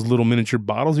drink those little miniature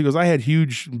bottles. He goes, I had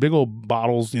huge, big old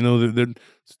bottles, you know, they're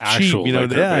cheap, you know,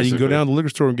 you can go down to the liquor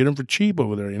store and get them for cheap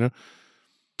over there, you know.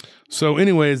 So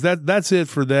anyways, that's it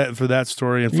for that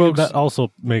story. And folks, that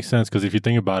also makes sense because if you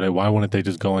think about it, why wouldn't they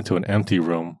just go into an empty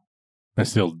room and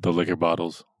steal the liquor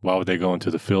bottles? Why would they go into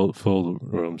the filled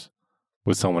rooms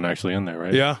with someone actually in there,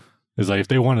 right? Yeah. It's like if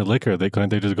they wanted liquor, couldn't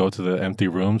they just go to the empty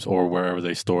rooms or wherever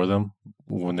they store them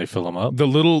when they fill them up? The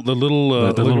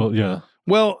little yeah.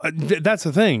 Well, that's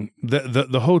the thing.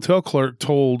 The hotel clerk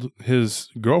told his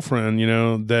girlfriend, you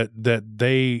know, that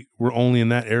they were only in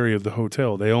that area of the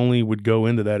hotel. They only would go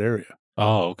into that area.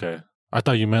 Oh, okay. I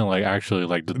thought you meant like actually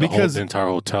like the entire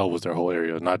hotel was their whole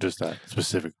area, not just that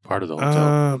specific part of the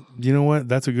hotel. You know what?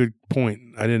 That's a good point.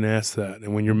 I didn't ask that.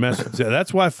 And when you're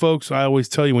that's why, folks, I always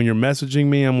tell you when you're messaging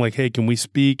me, I'm like, hey, can we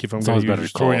speak? If I'm going to use your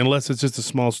story, unless it's just a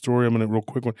small story, I'm going to real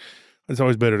quick one. It's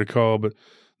always better to call. But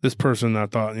this person, I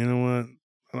thought, you know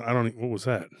what? What was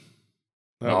that?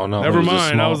 Oh no, never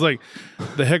mind. I was like,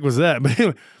 the heck was that? But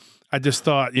anyway. I just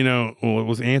thought, you know, well, it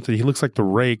was Anthony. He looks like the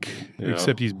Rake,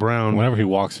 except he's brown. Whenever he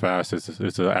walks fast, it's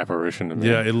an apparition to me.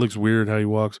 Yeah, it looks weird how he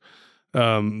walks.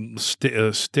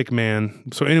 Stick man.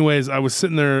 So anyways, I was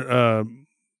sitting there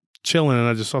chilling, and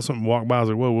I just saw something walk by. I was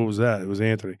like, whoa, what was that? It was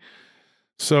Anthony.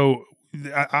 So,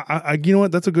 I you know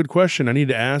what? That's a good question. I need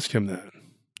to ask him that.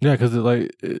 Yeah, because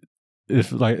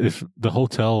if the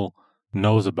hotel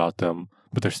knows about them,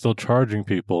 but they're still charging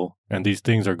people, and these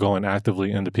things are going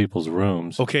actively into people's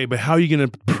rooms. Okay, but how are you going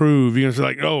to prove? You're going to say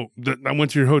like, oh, I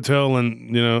went to your hotel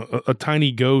and, you know, a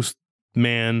tiny ghost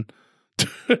man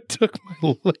took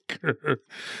my liquor.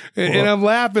 And I'm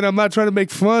laughing. I'm not trying to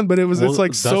make fun, but it's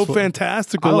like so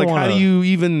fantastical. Like, how do you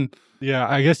even... Yeah,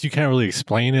 I guess you can't really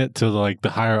explain it to like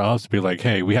the higher ups. Be like,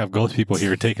 hey, we have ghost people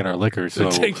here taking our liquor. So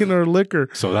they're taking our liquor.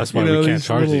 So that's why we can't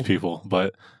charge these people.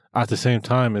 But at the same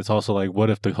time, it's also like, what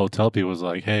if the hotel people was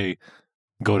like, hey,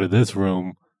 go to this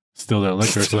room, steal their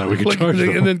liquor so that we can charge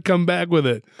them. And then come back with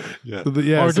it. Yeah.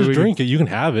 Or just drink it. You can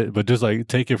have it, but just like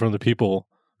take it from the people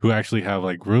who actually have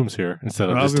like rooms here instead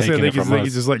of just taking it from us. They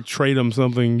could just like trade them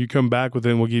something. You come back with it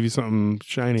and we'll give you something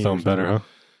shiny. Something better, huh?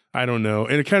 I don't know.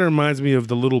 And it kind of reminds me of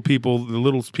the little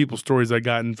people stories I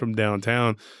gotten from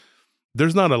downtown.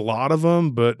 There's not a lot of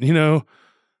them, but you know,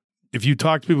 if you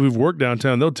talk to people who've worked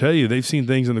downtown, they'll tell you they've seen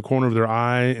things in the corner of their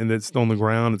eye and it's on the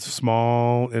ground. It's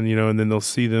small, and you know, and then they'll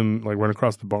see them like run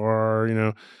across the bar, you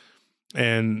know.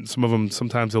 And some of them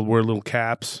sometimes they'll wear little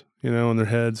caps, you know, on their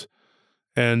heads,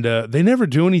 and they never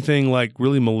do anything like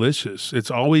really malicious.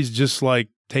 It's always just like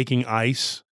taking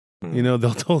ice, you know.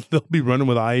 They'll be running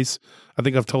with ice. I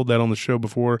think I've told that on the show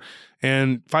before,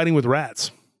 and fighting with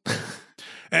rats.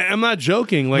 And I'm not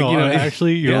joking. Like, no, you know,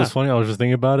 actually, you know what's funny? I was just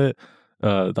thinking about it.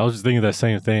 I was just thinking that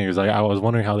same thing. It was like I was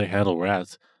wondering how they handle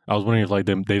rats. I was wondering if like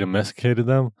they domesticated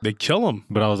them. They kill them,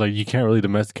 but I was like, you can't really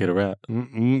domesticate a rat. I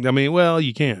mean, well,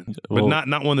 you can, but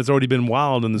not one that's already been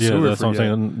wild in the sewer. That's what I'm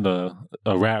saying.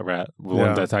 A rat,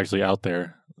 one that's actually out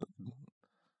there.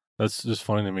 That's just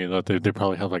funny to me that they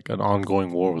probably have like an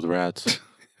ongoing war with rats.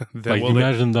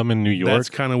 Imagine them in New York. That's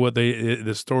kind of what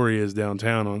the story is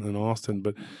downtown in Austin.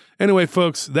 But anyway,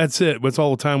 folks, that's it. That's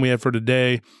all the time we have for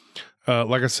today.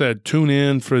 Like I said, tune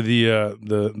in for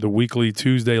the weekly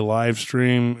Tuesday live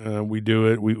stream. We do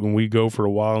it when we go for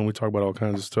a while and we talk about all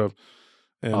kinds of stuff.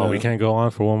 And, we can't go on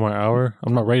for one more hour?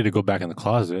 I'm not ready to go back in the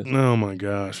closet. Oh, my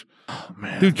gosh. Oh,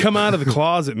 man. Dude, come out of the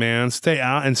closet, man. Stay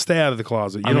out of the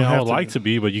closet. I would like to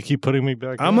be, but you keep putting me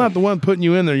back I'm not the one putting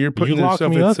you in there. You're putting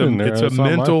yourself in there.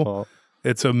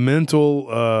 It's a mental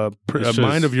a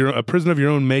prison of your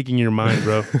own making your mind,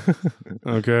 bro.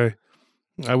 Okay?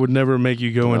 I would never make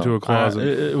you go into a closet.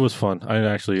 It was fun. I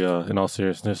actually, in all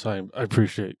seriousness, I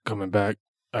appreciate coming back.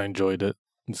 I enjoyed it.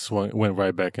 Went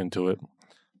right back into it.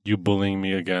 You bullying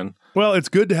me again. Well, it's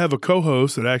good to have a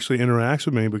co-host that actually interacts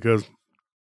with me because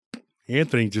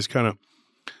Anthony just kind of,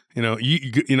 you know,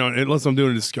 unless I'm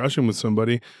doing a discussion with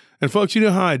somebody. And folks, you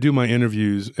know how I do my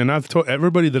interviews, and I've told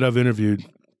everybody that I've interviewed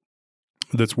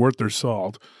that's worth their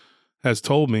salt has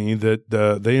told me that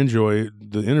they enjoy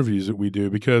the interviews that we do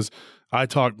because I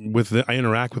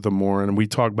interact with them more, and we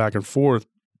talk back and forth,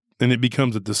 and it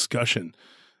becomes a discussion.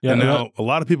 Yeah, and now a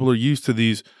lot of people are used to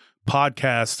these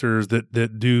podcasters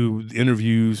that do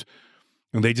interviews,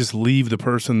 and they just leave the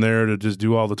person there to just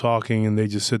do all the talking, and they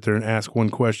just sit there and ask one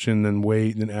question and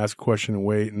wait, and then ask a question and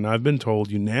wait. And I've been told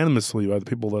unanimously by the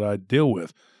people that I deal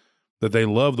with that they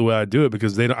love the way I do it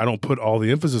because I don't put all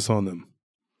the emphasis on them.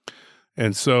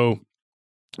 And so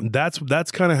that's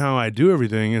kind of how I do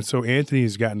everything. And so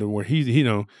Anthony's gotten to where he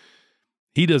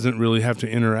he doesn't really have to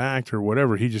interact or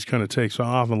whatever. He just kind of takes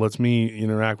off and lets me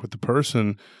interact with the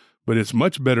person. But it's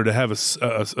much better to have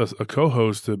a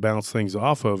co-host to bounce things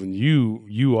off of, and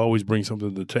you always bring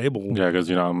something to the table. Yeah, because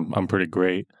I'm pretty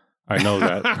great. I know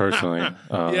that personally, and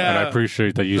I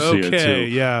appreciate that you see it too.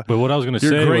 Yeah, but what I was going to say,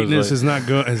 your greatness was like,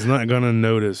 is not going to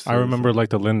notice. I remember like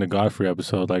the Linda Godfrey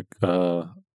episode. Like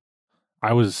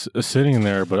I was sitting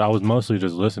there, but I was mostly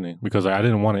just listening because I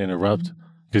didn't want to interrupt.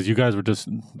 Because you guys were just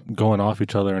going off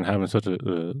each other and having such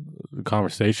a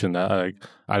conversation that I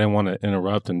didn't want to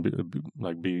interrupt and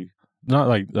be not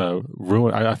like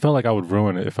ruin. I felt like I would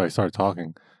ruin it if I started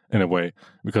talking in a way,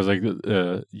 because like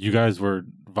you guys were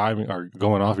vibing or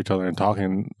going off each other and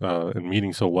talking and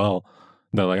meeting so well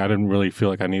that like I didn't really feel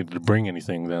like I needed to bring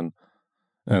anything then,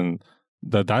 and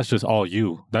that's just all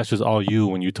you. That's just all you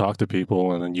when you talk to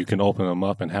people, and then you can open them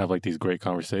up and have like these great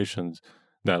conversations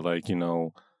that like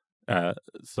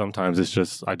sometimes it's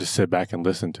just I just sit back and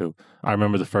listen to. I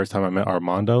remember the first time I met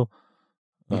Armando.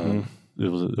 It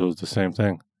was the same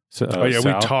thing. So,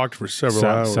 we talked for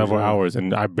several hours,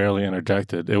 and I barely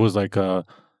interjected. It was like it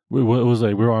was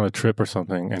like we were on a trip or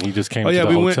something, and he just came. To the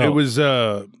hotel. Went. It was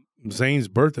Zane's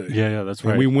birthday. Yeah, that's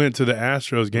right. And we went to the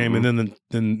Astros game, and then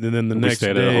the next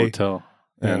day we stayed day at a hotel.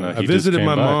 And I visited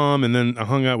my mom, and then I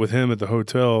hung out with him at the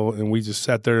hotel, and we just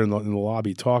sat there in the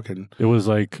lobby talking. It was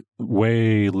like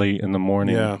way late in the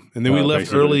morning. Yeah, and then we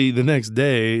left early the next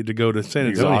day to go to San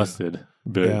Antonio. Exhausted,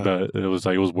 but it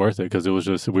was worth it because it was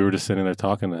just we were just sitting there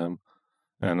talking to him.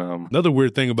 And another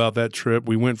weird thing about that trip,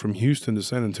 we went from Houston to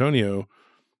San Antonio.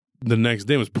 The next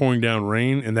day it was pouring down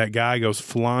rain, and that guy goes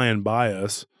flying by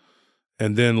us,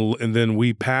 and then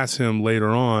we pass him later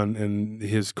on, and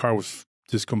his car was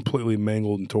just completely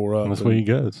mangled and tore up. That's what he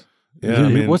gets.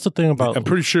 Yeah, what's the thing about? I'm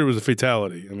pretty sure it was a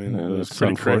fatality. I mean, it was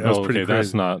pretty crazy.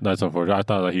 That's unfortunate. I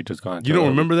thought that he just got. You don't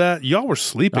remember that? Y'all were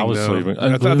sleeping. I was sleeping.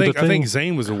 I think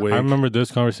Zane was awake. I remember this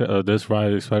conversation, this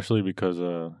ride especially because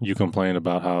you complained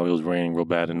about how it was raining real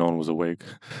bad and no one was awake.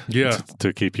 Yeah,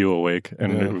 to keep you awake,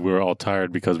 and we were all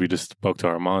tired because we just spoke to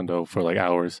Armando for like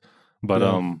hours. But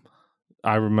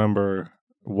I remember.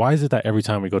 Why is it that every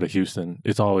time we go to Houston,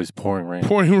 it's always pouring rain?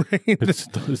 Pouring rain. It's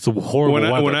a horrible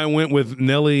weather. When I went with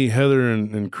Nelly, Heather,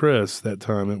 and Chris that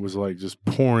time, it was like just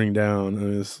pouring down. I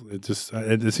mean,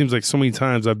 it seems like so many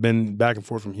times I've been back and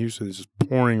forth from Houston. It's just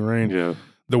pouring rain. Yeah.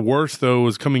 The worst though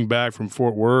was coming back from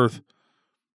Fort Worth,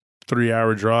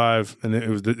 3-hour drive, and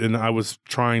and I was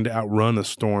trying to outrun a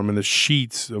storm, and the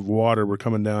sheets of water were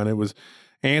coming down. It was.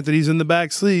 Anthony's in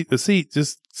the seat,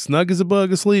 just snug as a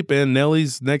bug asleep, and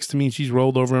Nellie's next to me, and she's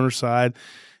rolled over on her side.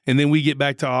 And then we get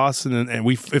back to Austin, and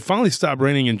it finally stopped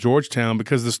raining in Georgetown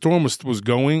because the storm was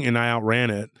going, and I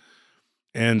outran it.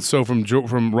 And so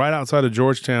from right outside of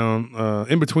Georgetown,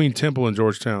 in between Temple and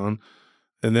Georgetown,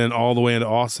 and then all the way into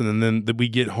Austin, and then we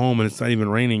get home, and it's not even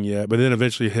raining yet. But then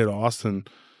eventually hit Austin,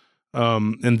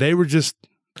 and they were just.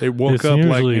 They woke up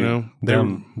like,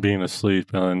 them being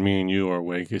asleep and me and you are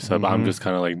awake, except I'm just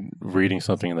kind of like reading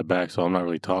something in the back, so I'm not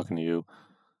really talking to you.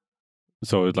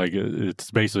 So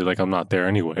it's basically like I'm not there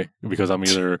anyway because I'm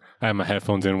either I have my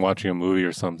headphones in watching a movie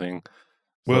or something.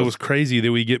 Well, it was crazy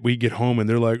that we get home and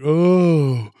they're like,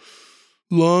 "Oh,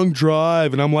 long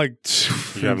drive," and I'm like,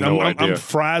 you have no idea. I'm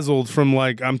frazzled from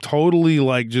like I'm totally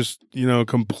like just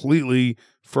completely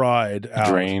fried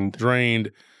out,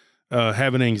 drained.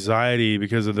 Having anxiety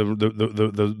because of the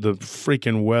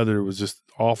freaking weather was just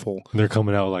awful. They're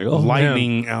coming out like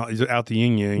lightning out the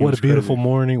yin yang. What a beautiful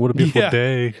morning! What a beautiful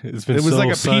day! It was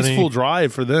like a sunny. Peaceful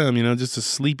drive for them. Just a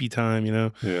sleepy time.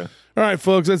 Yeah. All right,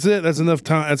 folks. That's it. That's enough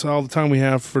time. That's all the time we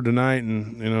have for tonight,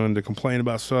 and and to complain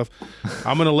about stuff.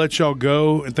 I'm gonna let y'all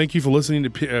go, and thank you for listening to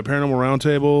Paranormal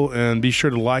Roundtable. And be sure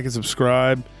to like and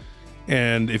subscribe.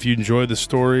 And if you enjoy the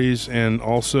stories, and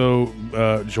also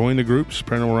join the groups,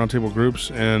 Paranormal Roundtable groups,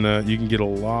 and you can get a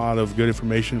lot of good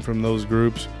information from those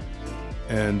groups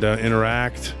and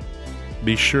interact.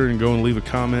 Be sure and go and leave a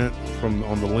comment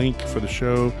on the link for the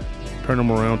show,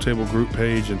 Paranormal Roundtable group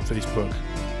page and Facebook.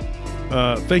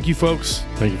 Thank you, folks.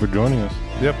 Thank you for joining us.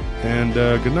 Yep, and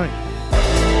good night.